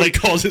side. That's He's what like he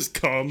calls his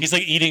cum. he's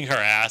like eating her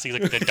ass. He's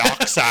like, the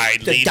dark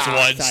side The leads dark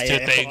ones side to of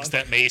the things force.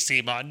 that may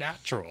seem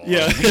unnatural.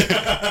 Yeah.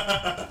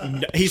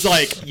 He's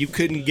like, you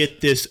couldn't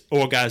get this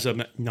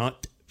orgasm,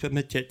 not from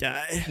a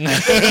Jedi.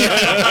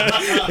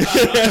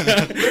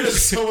 Where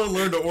does someone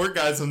learn to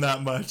orgasm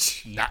that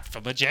much? Not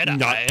from a Jedi.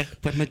 Not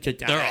from a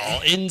Jedi. They're all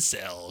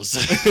incels.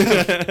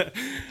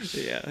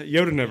 Yeah,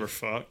 Yoda never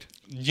fucked.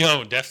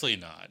 Yo, definitely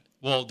not.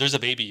 Well, there's a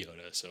baby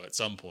Yoda, so at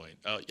some point,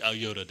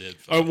 Yoda did.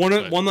 Fuck,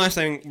 One last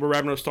thing, we're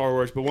wrapping up Star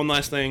Wars, but one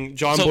last thing,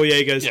 John So,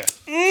 Boyega's yeah.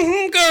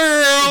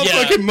 girl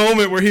Yeah. fucking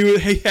moment where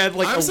he had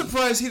like I'm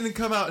surprised he didn't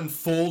come out in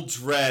full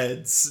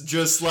dreads,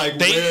 just like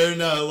They- wearing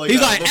like he's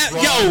a like,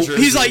 LeBron yo,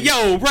 jersey. he's like,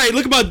 yo, Ray,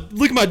 look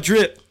at my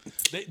drip.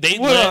 They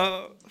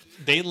What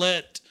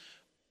let,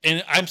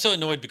 and I'm so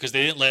annoyed because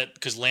they didn't let,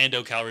 because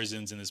Lando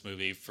Calrissian's in this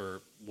movie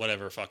for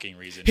whatever fucking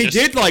reason. He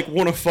did like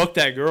want to fuck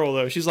that girl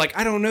though. She's like,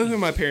 I don't know who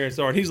my parents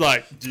are. And he's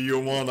like, Do you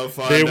want to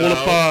find they out? want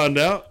to find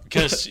out.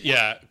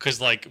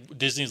 Because like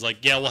Disney's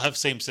like, yeah, we'll have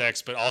same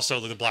sex, but also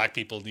the black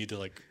people need to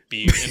like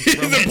be in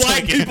The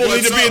black people need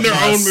What's to be in up, their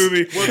my own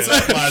movie. What's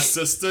up, my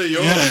sister?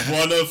 You're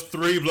one of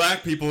 3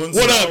 black people in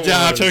What Star up,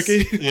 John Wars.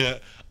 Turkey? Yeah.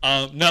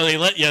 No, they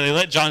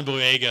let John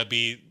Boyega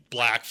be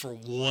black for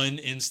one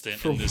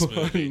instant in this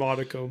movie.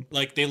 Modicum.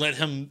 Like they let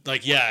him,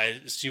 like, yeah,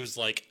 she was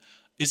like,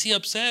 is he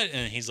upset?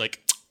 And he's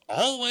like,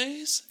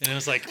 always, and it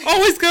was like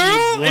Always, girl.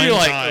 one And you're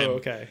like, time. oh,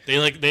 okay.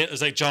 It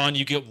was like, John,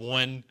 you get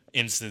one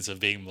instance of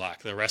being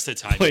black. The rest of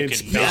the time you Plain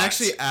He cannot.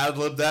 actually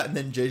ad-libbed that, and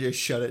then JJ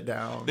shut it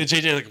down. Then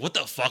JJ like, what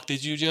the fuck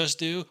did you just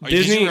do? Did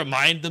Disney- you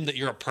remind them that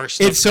you're a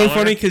person? It's of so color?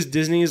 funny because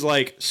Disney is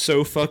like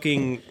so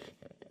fucking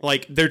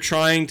like they're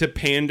trying to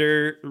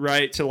pander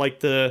right to like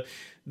the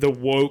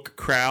woke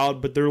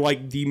crowd, but they're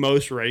like the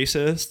most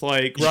racist,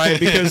 like right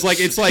because like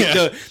it's like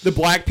the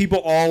black people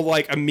all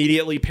like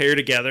immediately pair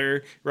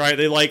together, right?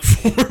 They like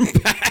form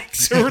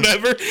packs or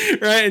whatever,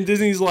 right? And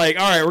Disney's like,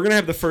 all right, we're gonna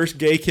have the first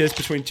gay kiss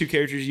between two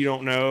characters you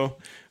don't know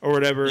or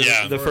whatever.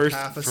 Yeah. the For first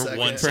half a for second.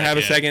 one for half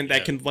a second, second that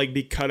yeah. can like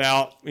be cut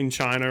out in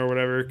China or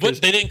whatever. 'cause-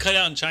 But they didn't cut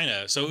out in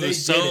China, so it They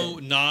was so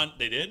didn't.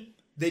 They did.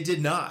 They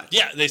did not.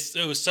 Yeah,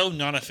 it was so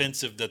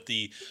non-offensive that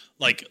the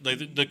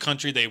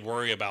country they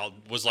worry about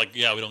was like,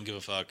 yeah, we don't give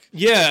a fuck.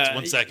 Yeah,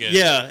 1 second.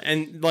 Yeah,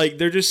 and like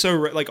they're just so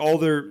like all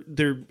their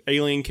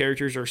alien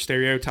characters are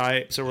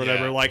stereotypes or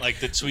whatever. Yeah, like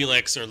the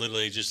Twi'leks are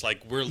literally just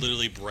like, we're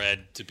literally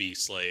bred to be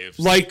slaves.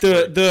 like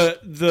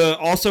the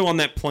also on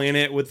that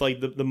planet with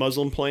like the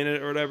Muslim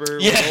planet or whatever.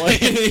 Yeah.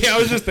 like, yeah, I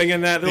was just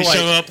thinking that they're they like,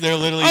 show up, they're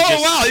literally oh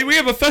just, wow, we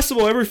have a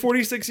festival every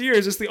 46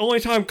 years. It's the only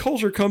time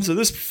culture comes to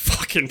this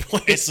fucking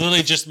place. it's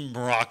literally just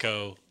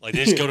Morocco. Like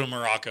they just go to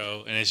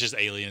Morocco and it's just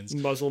aliens.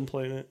 Muslim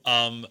planet.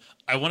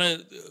 I want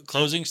to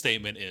closing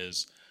statement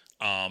is,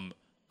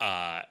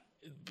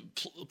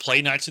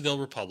 play Knights of the Old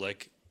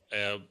Republic,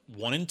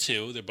 1 and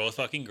 2. They're both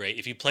fucking great.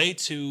 If you play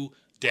 2,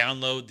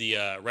 download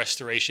the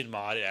restoration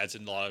mod. It adds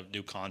in a lot of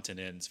new content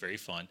and it's very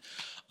fun.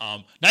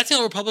 Knights of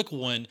the Old Republic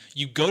 1,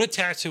 you go to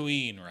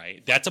Tatooine,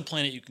 right? That's a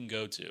planet you can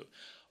go to,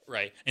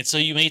 right? And so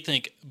you may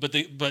think, but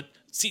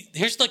see,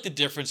 here's like the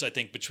difference I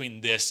think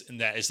between this and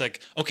that. It's like,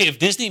 okay, if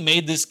Disney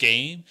made this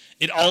game,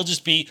 it'd all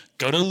just be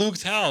go to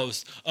Luke's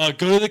house, go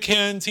to the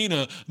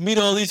cantina, meet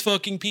all these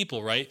fucking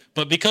people, right?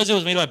 But because it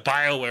was made by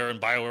BioWare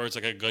and BioWare is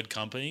like a good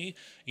company,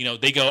 you know,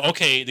 they go,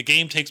 okay, the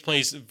game takes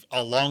place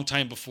a long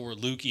time before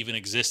Luke even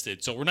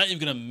existed, so we're not even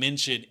gonna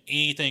mention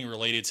anything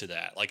related to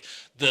that. Like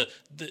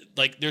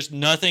like there's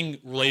nothing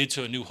related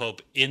to A New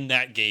Hope in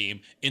that game,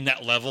 in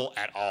that level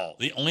at all.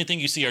 The only thing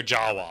you see are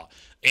Jawa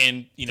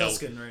and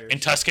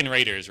Tusken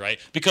Raiders, right?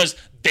 Because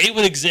they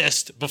would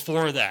exist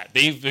before that.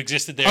 They've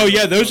existed there. Oh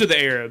yeah, those are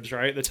the Arabs,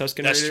 right? The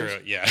Tusken That's Raiders.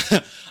 true. Yeah.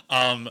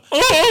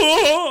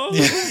 Oh,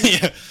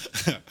 yeah.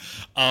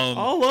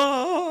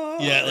 Allah.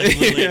 Yeah. Like,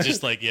 literally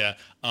just like yeah.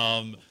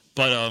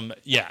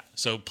 Yeah.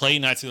 So play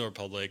Knights of the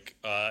Republic,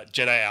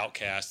 Jedi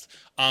Outcast.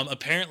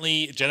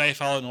 Apparently, Jedi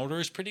Fallen Order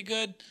is pretty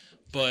good,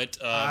 but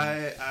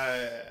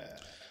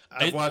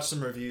I've watched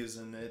some reviews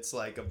and it's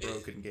like a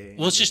broken game.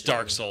 well, it's just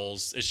Dark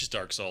Souls. It's just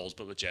Dark Souls,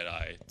 but with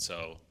Jedi.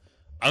 So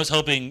I was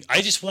hoping.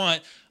 I just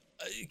want.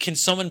 Can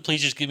someone please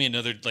just give me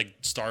another like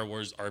Star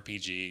Wars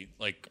RPG?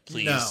 Like,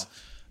 please. No.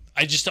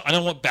 I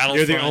don't want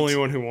Battlefront. You're the only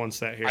one who wants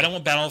that here. I don't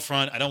want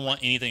Battlefront. I don't want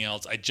anything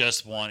else. I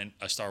just want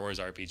a Star Wars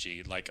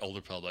RPG like Old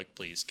Republic.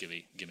 Please give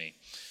me.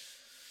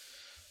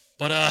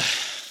 But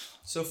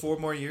So 4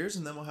 more years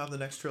and then we'll have the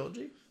next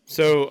trilogy.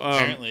 So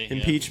Apparently, yeah.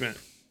 impeachment.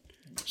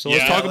 So Yeah,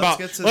 let's talk let's about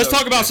get to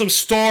the- some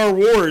Star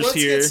Wars Let's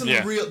here. get some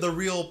Yeah.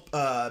 real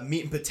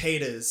meat and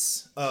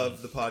potatoes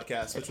of the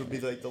podcast, which would be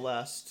like the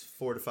last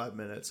 4 to 5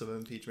 minutes of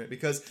impeachment,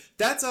 because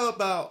that's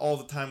about all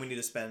the time we need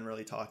to spend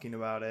really talking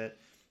about it.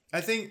 I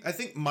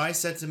think my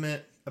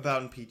sentiment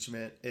about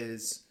impeachment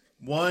is,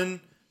 1,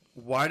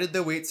 why did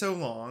they wait so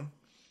long?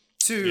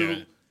 2,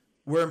 Yeah.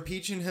 we're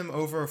impeaching him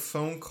over a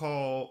phone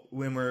call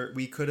when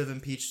we could have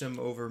impeached him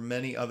over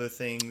many other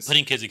things.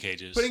 putting kids in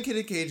cages. Putting kid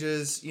in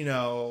cages,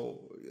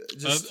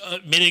 just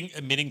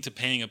admitting to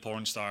paying a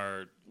porn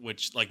star,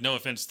 which, like, no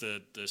offense to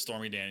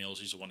Stormy Daniels,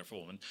 she's a wonderful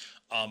woman.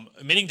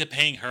 Admitting to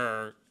paying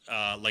her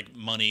like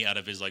money out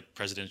of his like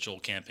presidential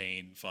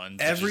campaign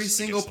fund. every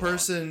single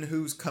person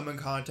who's come in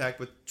contact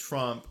with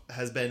Trump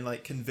has been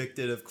like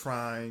convicted of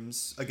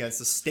crimes against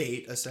the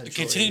state, essentially.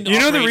 Continuing to You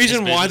know the operate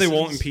reason his why they businesses.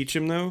 won't impeach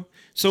him though?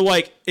 So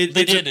like They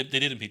did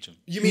impeach him.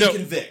 You mean No,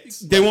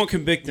 convict? they won't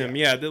convict him.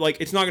 Yeah,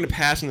 like it's not going to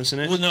pass in the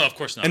Senate, Well, no, of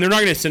course not. and they're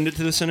not going to send it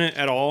to the Senate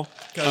at all.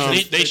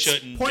 Because They it's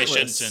shouldn't. They pointless.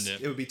 shouldn't send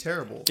it. It would be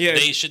terrible. Yeah.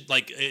 They should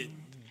like.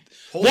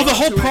 Hold Well, the on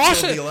whole to it till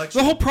process, election.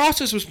 the whole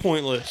process was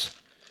pointless.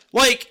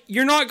 Like,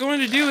 you're not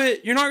going to do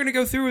it. You're not going to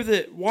go through with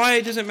it. Why?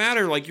 It doesn't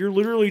matter. Like, you're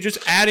literally just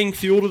adding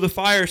fuel to the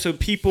fire so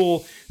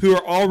people who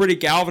are already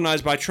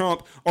galvanized by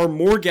Trump are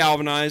more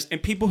galvanized,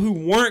 and people who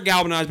weren't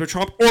galvanized by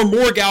Trump are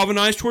more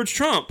galvanized towards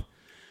Trump.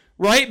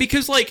 Right?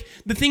 Because, like,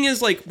 the thing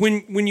is, like,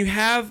 when you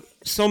have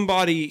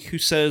somebody who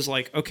says,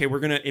 like, okay, we're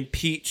going to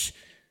impeach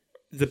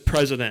the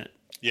president,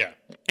 Yeah.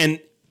 and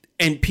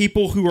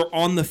people who are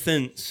on the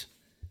fence,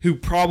 who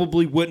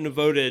probably wouldn't have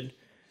voted,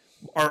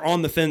 are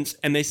on the fence,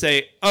 and they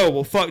say, "Oh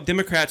well, fuck,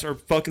 Democrats are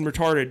fucking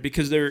retarded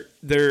because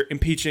they're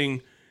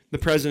impeaching the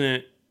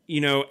president,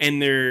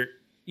 and they're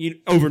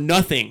over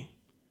nothing,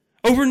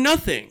 Over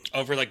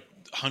like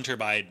Hunter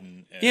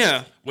Biden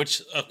Yeah.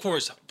 Which, of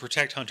course,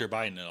 protect Hunter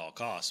Biden at all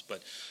costs.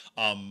 But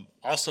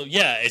also,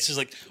 yeah, it's just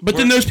like. But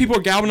then those people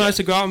are galvanized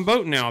to go out and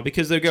vote now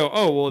because they go,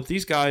 oh, well, if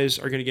these guys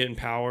are going to get in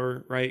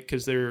power, right,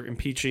 because they're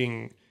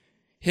impeaching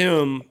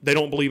him, they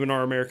don't believe in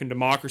our American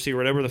democracy or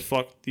whatever the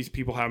fuck these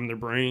people have in their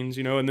brains,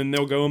 you know, and then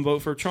they'll go and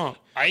vote for Trump.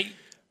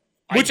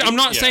 I'm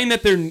not saying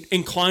that they're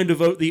inclined to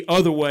vote the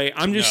other way.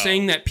 I'm just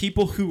saying that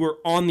people who are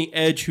on the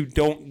edge who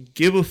don't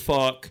give a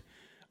fuck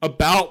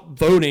about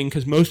voting,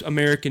 because most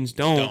Americans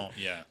don't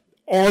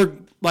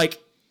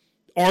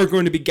are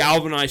going to be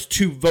galvanized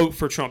to vote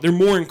for Trump. They're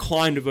more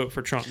inclined to vote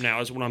for Trump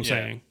now, is what I'm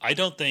saying. I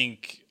don't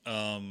think,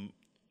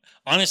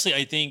 honestly,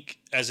 I think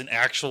as an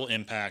actual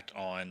impact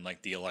on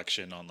like the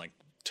election, on like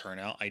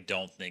turnout, I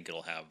don't think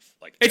it'll have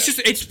like.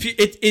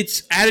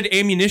 It's added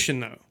ammunition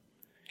though.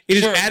 It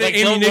is added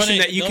ammunition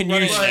that you can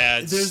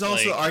use. There's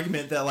also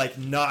argument that like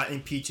not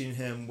impeaching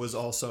him was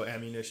also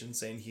ammunition,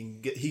 saying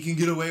he can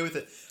get away with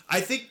it. I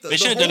think they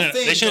should have done it.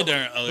 They should have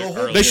done it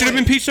earlier. They should have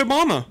impeached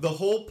Obama. The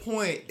whole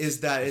point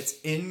is that it's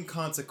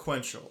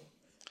inconsequential.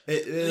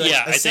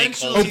 I think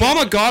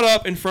Obama got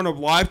up in front of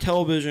live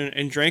television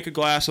and drank a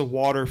glass of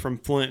water from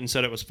Flint and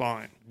said it was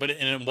fine. But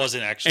it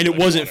wasn't actually. And it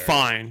wasn't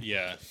fine.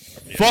 Yeah.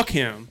 Fuck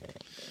him.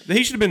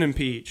 He should have been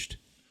impeached.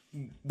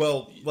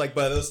 Well, like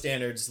by those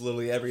standards,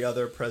 literally every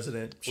other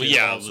president.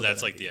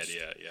 That's like the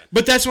idea. Yeah.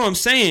 But that's what I'm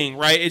saying,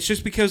 right? It's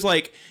just because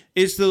like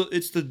it's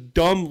the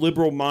dumb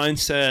liberal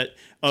mindset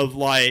of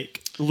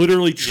like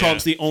literally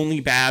Trump's the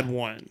only bad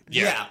one.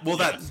 Yeah. Well,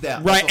 that's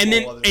right, and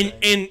then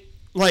and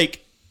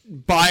like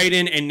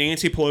Biden and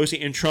Nancy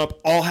Pelosi and Trump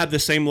all have the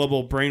same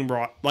level of brain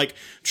rot. Like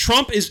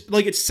Trump is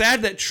like, it's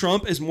sad that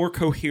Trump is more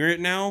coherent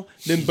now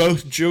than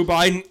both Joe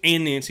Biden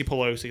and Nancy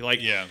Pelosi.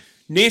 Like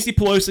Nancy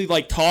Pelosi,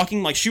 like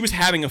talking like she was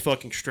having a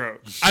fucking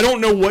stroke. I don't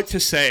know what to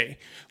say.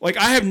 Like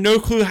I have no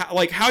clue how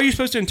are you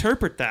supposed to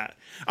interpret that?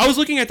 I was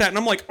looking at that and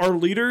I'm like, our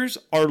leaders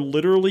are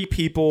literally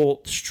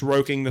people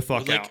stroking the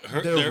fuck out.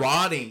 They're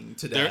rotting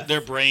to death.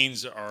 Their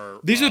brains are.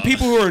 These are the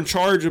people who are in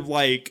charge of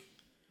like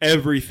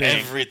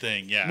everything.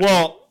 Everything, yeah.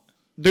 Well,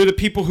 they're the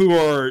people who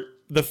are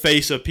the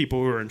face of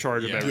people who are in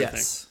charge of everything.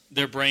 Yes.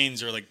 Their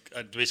brains are like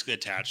basically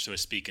attached to a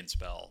speak and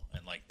spell,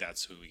 and like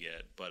that's who we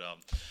get. But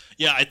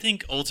I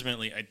think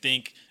ultimately,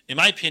 in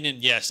my opinion,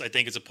 yes, I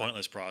think it's a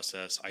pointless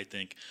process. I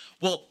think,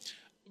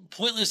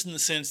 pointless in the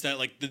sense that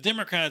like the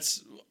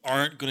Democrats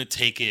aren't going to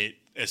take it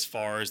as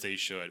far as they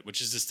should,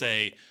 which is to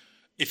say,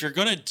 if you're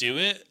going to do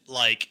it,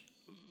 like,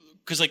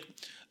 because like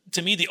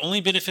to me, the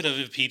only benefit of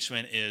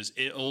impeachment is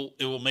it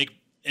will make.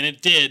 And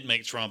it did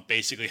make Trump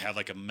basically have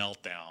like a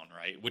meltdown,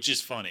 right? Which is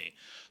funny.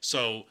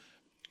 So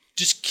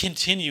just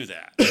continue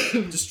that.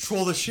 Just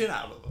troll the shit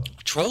out of him.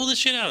 Troll the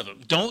shit out of him.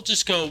 Don't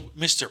just go,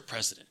 Mr.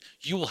 President,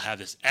 you will have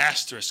this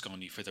asterisk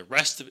on you for the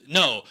rest of it.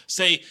 No,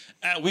 say,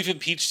 we've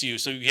impeached you,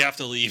 so you have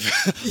to leave.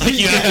 Like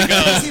you have to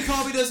go. He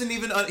probably doesn't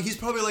even, he's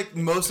probably like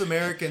most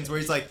Americans where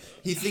he's like,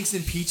 he thinks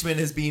impeachment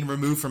is being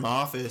removed from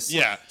office.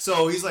 Yeah.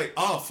 So he's like,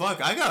 oh,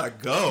 fuck, I gotta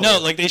go. No,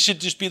 like they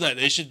should just be like,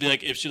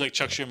 if she like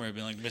Chuck Schumer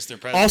be like, Mr.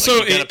 President, also,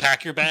 like, you gotta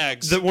pack your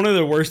bags. One of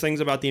the worst things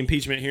about the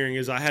impeachment hearing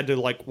is I had to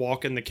like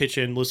walk in the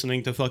kitchen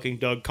listening to fucking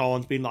Doug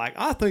Collins being like,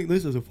 I think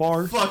this is a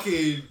farce.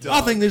 Fucking Doug.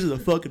 I think this is a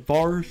fucking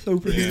farce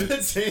over here. He's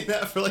been saying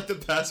that for like the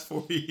past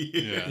 40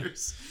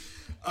 years.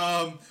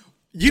 Yeah.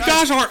 You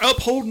guys aren't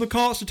upholding the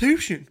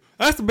Constitution.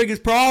 That's the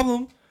biggest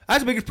problem.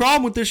 That's the biggest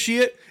problem with this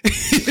shit.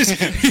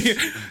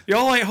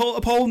 Y'all ain't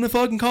upholding the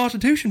fucking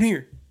Constitution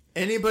here.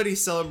 Anybody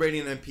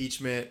celebrating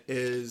impeachment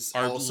is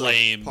also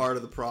lame part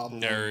of the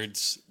problem.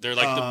 Nerds. They're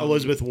like the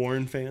Elizabeth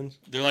Warren fans.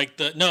 They're like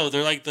the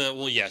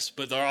yes,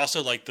 but they're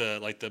also like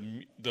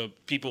the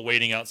people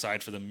waiting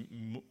outside for the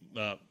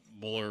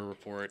Mueller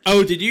report.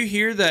 Oh, did you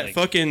hear that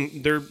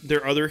fucking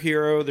their other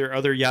hero, their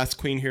other Yes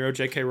Queen hero,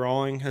 J.K.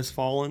 Rowling has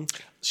fallen?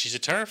 She's a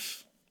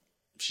TERF.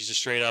 She's a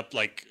straight up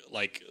like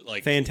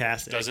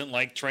fantastic. Doesn't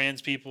like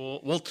trans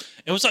people. Well,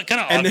 it was like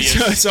kind of obvious.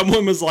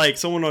 And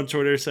someone on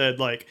Twitter said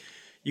like,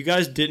 you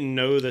guys didn't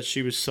know that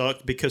she was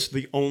sucked because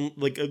the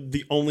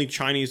only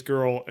Chinese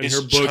girl in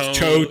her book,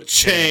 Cho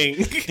Chang.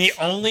 The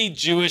only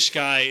Jewish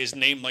guy is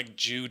named like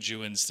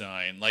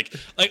Jewenstein. Like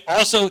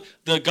also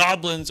the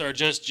goblins are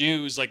just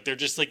Jews. Like they're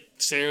just like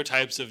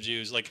stereotypes of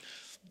Jews. Like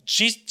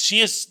she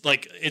is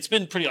like, it's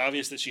been pretty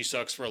obvious that she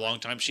sucks for a long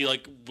time. She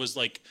like was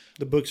like,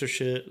 the books are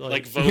shit.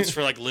 Like votes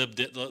for like the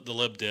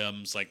Lib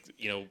Dems. Like,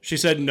 you know, she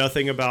said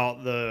nothing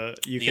about the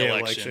UK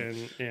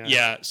election.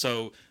 Yeah.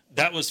 So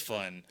that was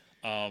fun.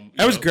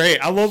 That was great.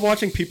 I love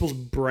watching people's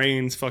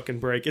brains fucking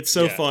break. It's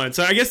so fun.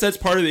 So I guess that's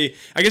part of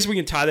I guess we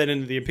can tie that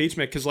into the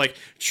impeachment because like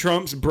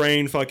Trump's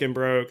brain fucking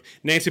broke,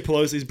 Nancy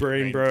Pelosi's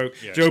brain broke,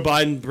 Joe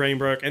Biden's brain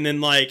broke, and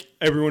then like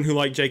everyone who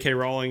liked J.K.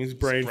 Rowling's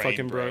brain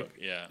fucking broke.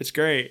 Yeah, it's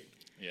great.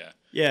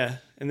 Yeah,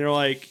 and they're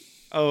like,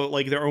 oh,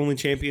 like their only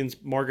champion's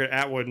Margaret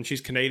Atwood, and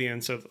she's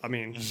Canadian, so I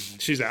mean,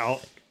 she's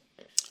out.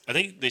 I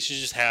think they should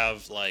just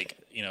have like,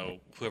 you know,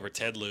 whoever,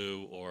 Ted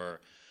Lieu or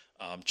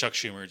Chuck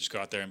Schumer, just go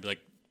out there and be like,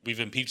 we've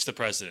impeached the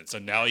president, so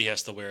now he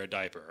has to wear a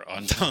diaper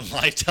on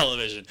live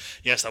television.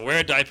 He has to wear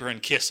a diaper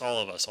and kiss all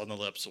of us on the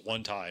lips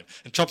one time.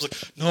 And Trump's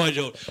like, no, I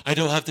don't. I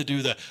don't have to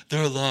do that.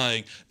 They're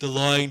lying. The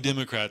lying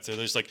Democrats. They're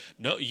just like,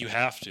 no, you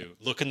have to.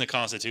 Look in the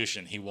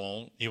Constitution. He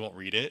won't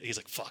read it. He's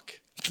like, fuck.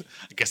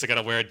 I guess I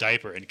gotta wear a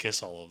diaper and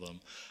kiss all of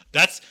them.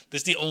 That's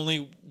the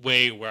only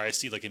way where I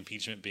see like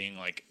impeachment being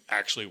like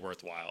actually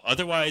worthwhile.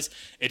 Otherwise,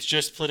 it's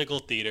just political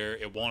theater.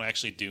 It won't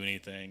actually do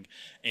anything,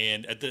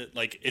 and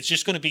it's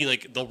just going to be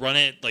like they'll run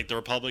it like the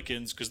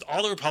Republicans, because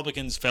all the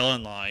Republicans fell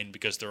in line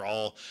because they're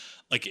all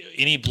like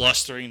any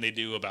blustering they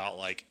do about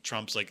like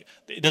Trump's, like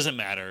it doesn't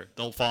matter.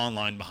 They'll fall in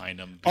line behind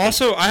him.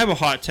 Also, I have a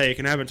hot take,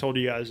 and I haven't told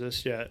you guys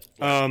this yet.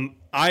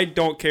 I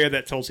don't care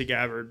that Tulsi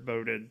Gabbard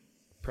voted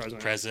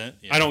president.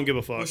 Yeah. I don't give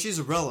a fuck. Well, she's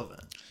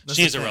irrelevant.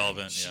 She's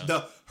irrelevant.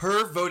 Yeah.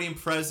 Her voting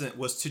president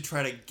was to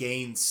try to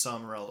gain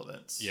some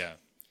relevance. Yeah.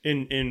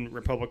 In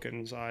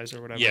Republicans' eyes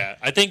or whatever. Yeah,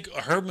 I think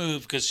her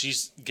move, because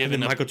she's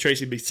given Michael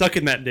Tracy be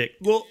sucking that dick.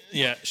 Well,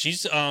 yeah,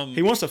 she's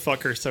he wants to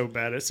fuck her so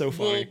bad. It's so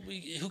funny. Well,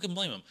 who can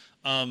blame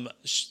him?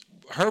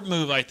 Her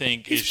move, I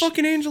think, he's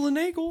fucking Angela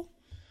Nagel.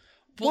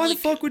 Why the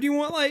fuck would you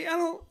want? Like, I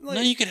don't. Like...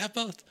 No, you could have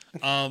both.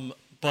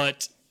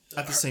 But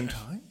at the same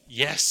time.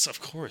 Yes, of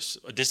course.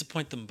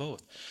 Disappoint them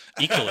both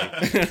equally.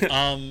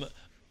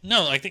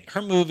 No, I think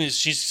her move is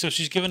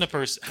she's giving up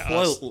her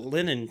quote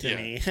Lennon to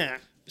me.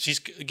 She's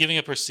giving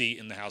up her seat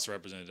in the House of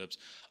Representatives.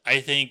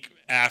 I think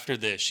after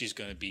this, she's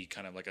going to be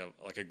kind of like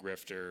a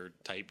grifter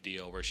type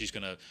deal, where she's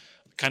going to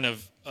kind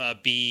of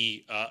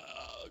be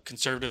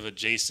conservative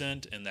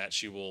adjacent, in that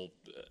she will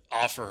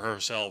offer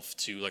herself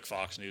to like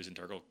Fox News and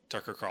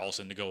Tucker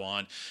Carlson to go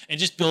on and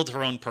just build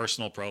her own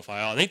personal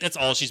profile. I think that's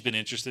all she's been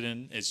interested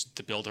in, is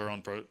to build her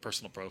own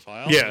personal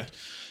profile. Yeah,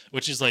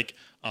 which is like,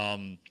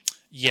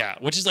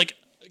 which is like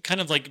kind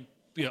of like,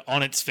 you know,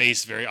 on its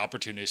face very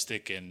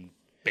opportunistic and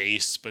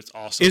base, but it's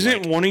also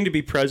isn't wanting to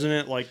be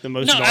president like the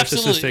most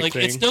narcissistic like,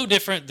 thing. It's no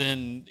different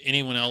than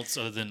anyone else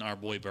other than our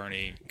boy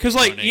Bernie. Because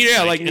like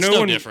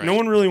no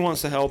one really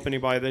wants to help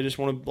anybody. They just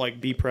want to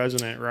like be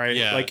president, right?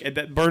 Yeah. Like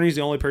that Bernie's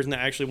the only person that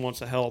actually wants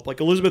to help.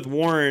 Like Elizabeth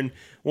Warren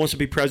wants to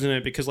be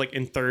president because like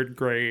in third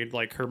grade,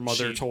 like her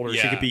mother told her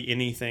she could be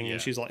anything, and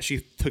she's like,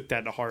 she took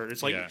that to heart.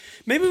 It's like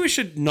maybe we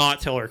should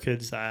not tell our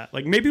kids that.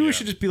 Like maybe we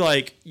should just be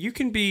like, you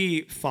can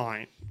be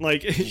fine.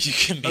 Like you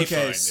can be fine.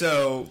 Okay,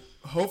 so.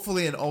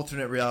 Hopefully, in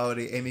alternate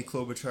reality, Amy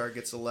Klobuchar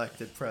gets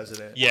elected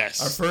president.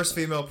 Yes. Our first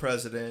female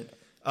president,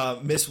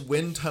 Miss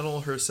Wind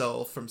Tunnel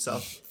herself from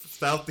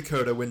South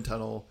Dakota, Wind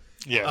Tunnel.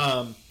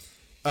 Yeah.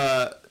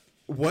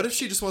 What if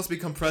she just wants to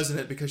become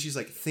president because she's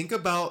like, think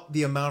about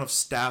the amount of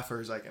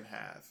staffers I can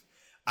have.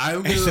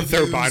 I'm going to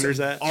throw binders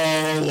at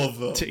all of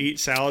them to eat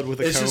salad with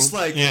a cone. It's just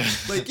like,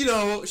 like, you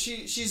know,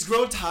 she's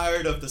grown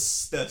tired of the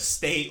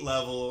state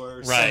level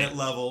or Senate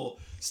level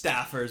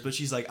staffers, but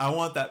she's like, I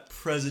want that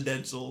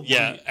presidential.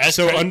 Yeah.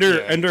 So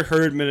under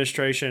her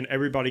administration,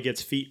 everybody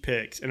gets feet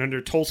pics, and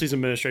under Tulsi's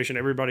administration,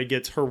 everybody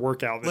gets her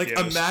workout videos.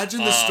 Like,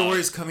 imagine the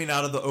stories coming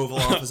out of the Oval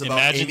Office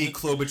about Amy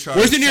Klobuchar.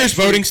 Where's the nearest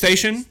voting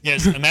station?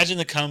 Yes. Imagine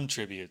the cum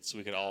tributes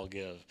we could all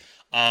give.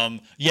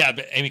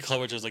 But Amy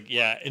Klobuchar's like,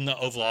 in the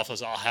Oval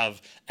Office, I'll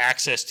have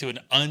access to an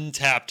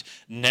untapped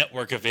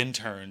network of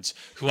interns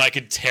who I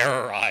could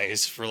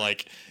terrorize for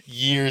like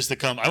years to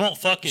come. I won't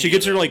fuck She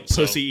gets her like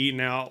pussy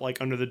eaten out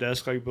like under the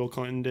desk like Bill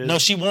Clinton did. No,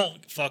 she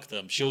won't fuck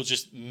them. She'll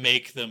just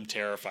make them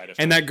terrified of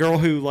her. And that girl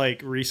who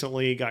like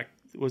recently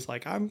was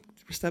like, I'm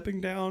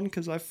stepping down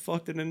because I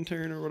fucked an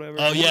intern or whatever.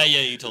 Oh yeah,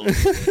 you told me.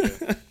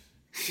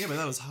 Yeah, but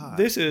that was hot.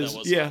 This is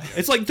hot.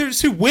 It's like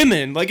there's two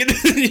women. Like it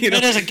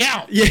doesn't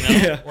count.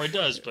 Yeah, or it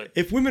does. But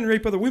if women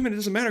rape other women, it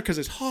doesn't matter because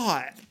it's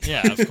hot.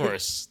 Yeah, of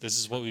course. This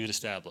is what we've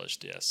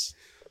established. Yes.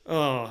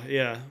 Oh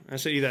yeah, I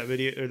sent you that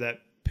video or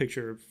that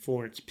picture of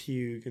Florence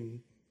Pugh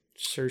and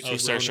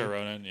Saoirse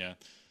Ronan. Yeah.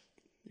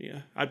 Yeah,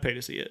 I'd pay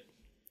to see it.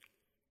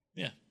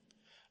 Yeah.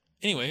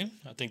 Anyway,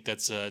 I think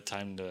that's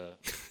time to.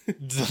 I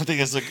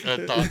think it's a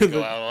thought to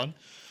go out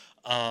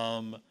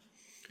on.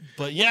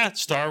 But yeah,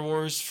 Star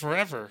Wars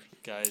forever.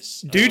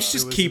 Guys, dudes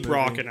just keep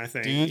rocking. I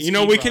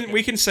think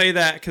we can say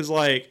that because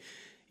like,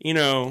 you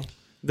know,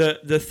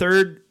 the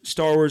third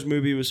Star Wars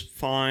movie was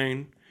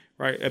fine,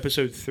 right?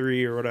 Episode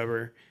 3 or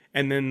whatever,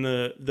 and then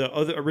the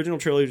other original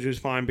trilogy was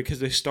fine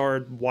because they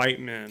starred white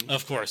men.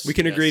 Of course, we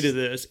can agree to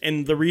this.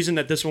 And the reason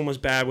that this one was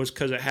bad was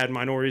because it had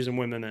minorities and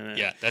women in it.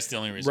 Yeah, that's the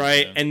only reason.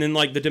 Right, and then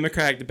like the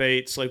Democratic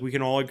debates, like we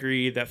can all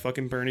agree that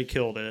fucking Bernie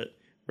killed it,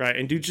 right?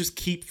 And dudes just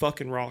keep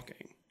fucking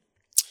rocking.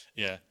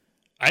 Yeah.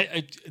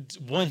 I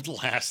one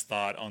last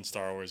thought on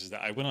Star Wars is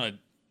that I went on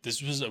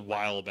this was a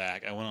while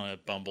back. I went on a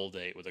Bumble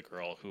date with a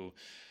girl who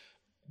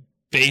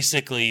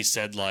basically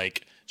said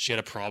like she had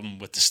a problem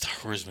with the Star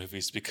Wars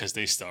movies because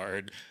they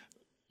starred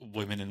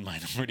women and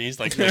minorities,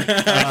 like not being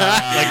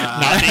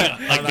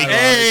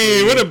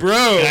hey, what a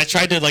bro! And I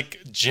tried to like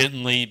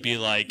gently be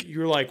like,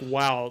 you're like,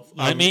 wow,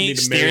 let me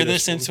steer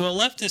this into a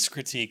leftist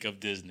critique of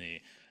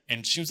Disney,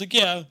 and she was like,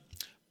 yeah.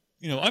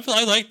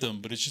 I like them,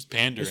 but it's just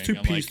pandering. It's too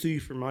I'm like,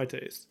 PC for my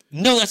taste.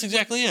 no, that's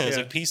exactly it. It's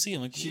Yeah. like PC.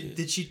 I'm like,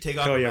 Did she take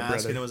off Oh, her yeah, mask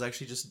brother. and it was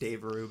actually just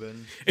Dave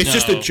Rubin? It's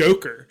just a No.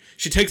 Joker.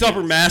 She takes off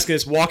her mask and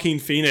it's Joaquin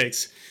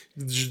Phoenix,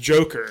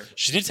 Joker.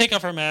 she did take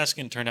off her mask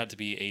and turned out to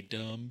be a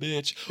dumb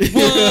bitch.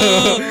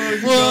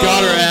 Whoa,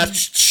 Got her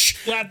ass.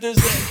 got this.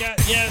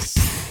 Yes.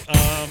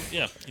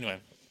 Yeah. Anyway.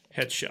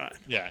 Headshot.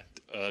 Yeah.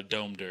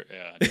 Domed her.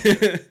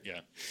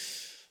 Yeah.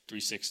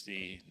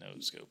 360 no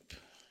scope.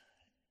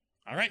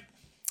 All right.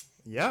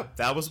 Yep,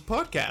 that was a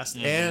podcast,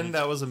 and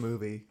that was a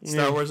movie.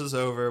 Star Wars is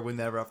over. We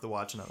never have to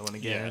watch another one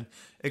again,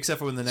 except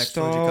for when the next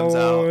trilogy comes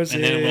out.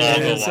 And then we'll all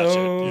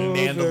go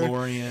watch it.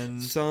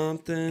 Mandalorian,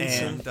 Something.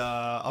 and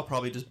I'll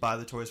probably just buy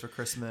the toys for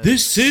Christmas.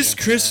 This is And-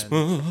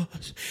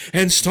 Christmas,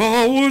 and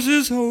Star Wars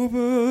is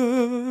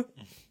over.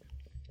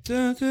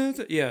 Da, da,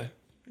 da. Yeah.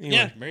 Anyway.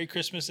 Yeah. Merry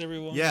Christmas,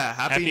 everyone. Yeah,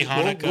 happy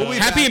Hanukkah. we'll be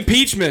Happy back.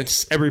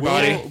 impeachments,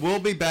 everybody. We'll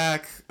be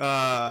back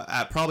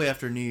at probably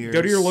after New Year's.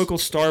 Go to your local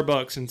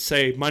Starbucks and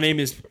say, "My name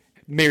is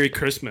Merry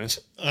Christmas."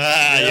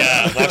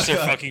 Yeah. Watch their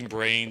fucking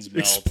brains melt.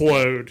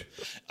 Explode.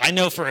 I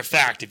know for a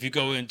fact if you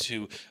go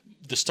into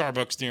the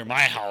Starbucks near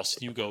my house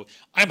and you go,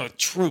 "I'm a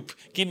troop,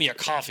 give me a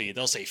coffee,"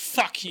 they'll say,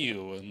 "Fuck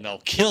you," and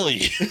they'll kill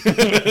you.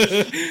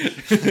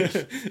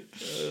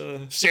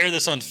 Share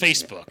this on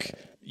Facebook.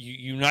 You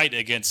unite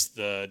against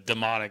the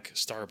demonic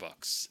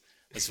Starbucks.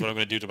 That's what I'm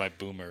going to do to my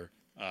boomer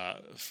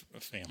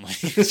family.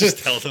 Just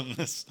tell them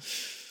this.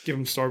 Give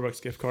them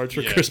Starbucks gift cards for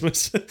Yeah.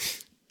 Christmas.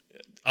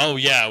 Oh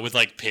yeah, with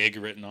like pig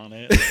written on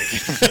it.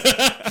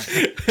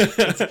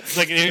 It's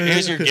like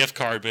here's your gift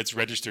card, but it's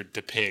registered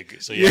to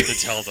pig, so you have to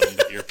tell them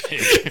that you're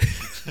pig.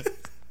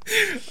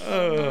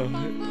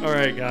 All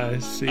right,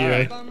 guys. See you. All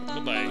right, bye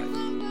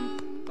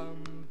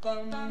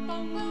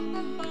bye.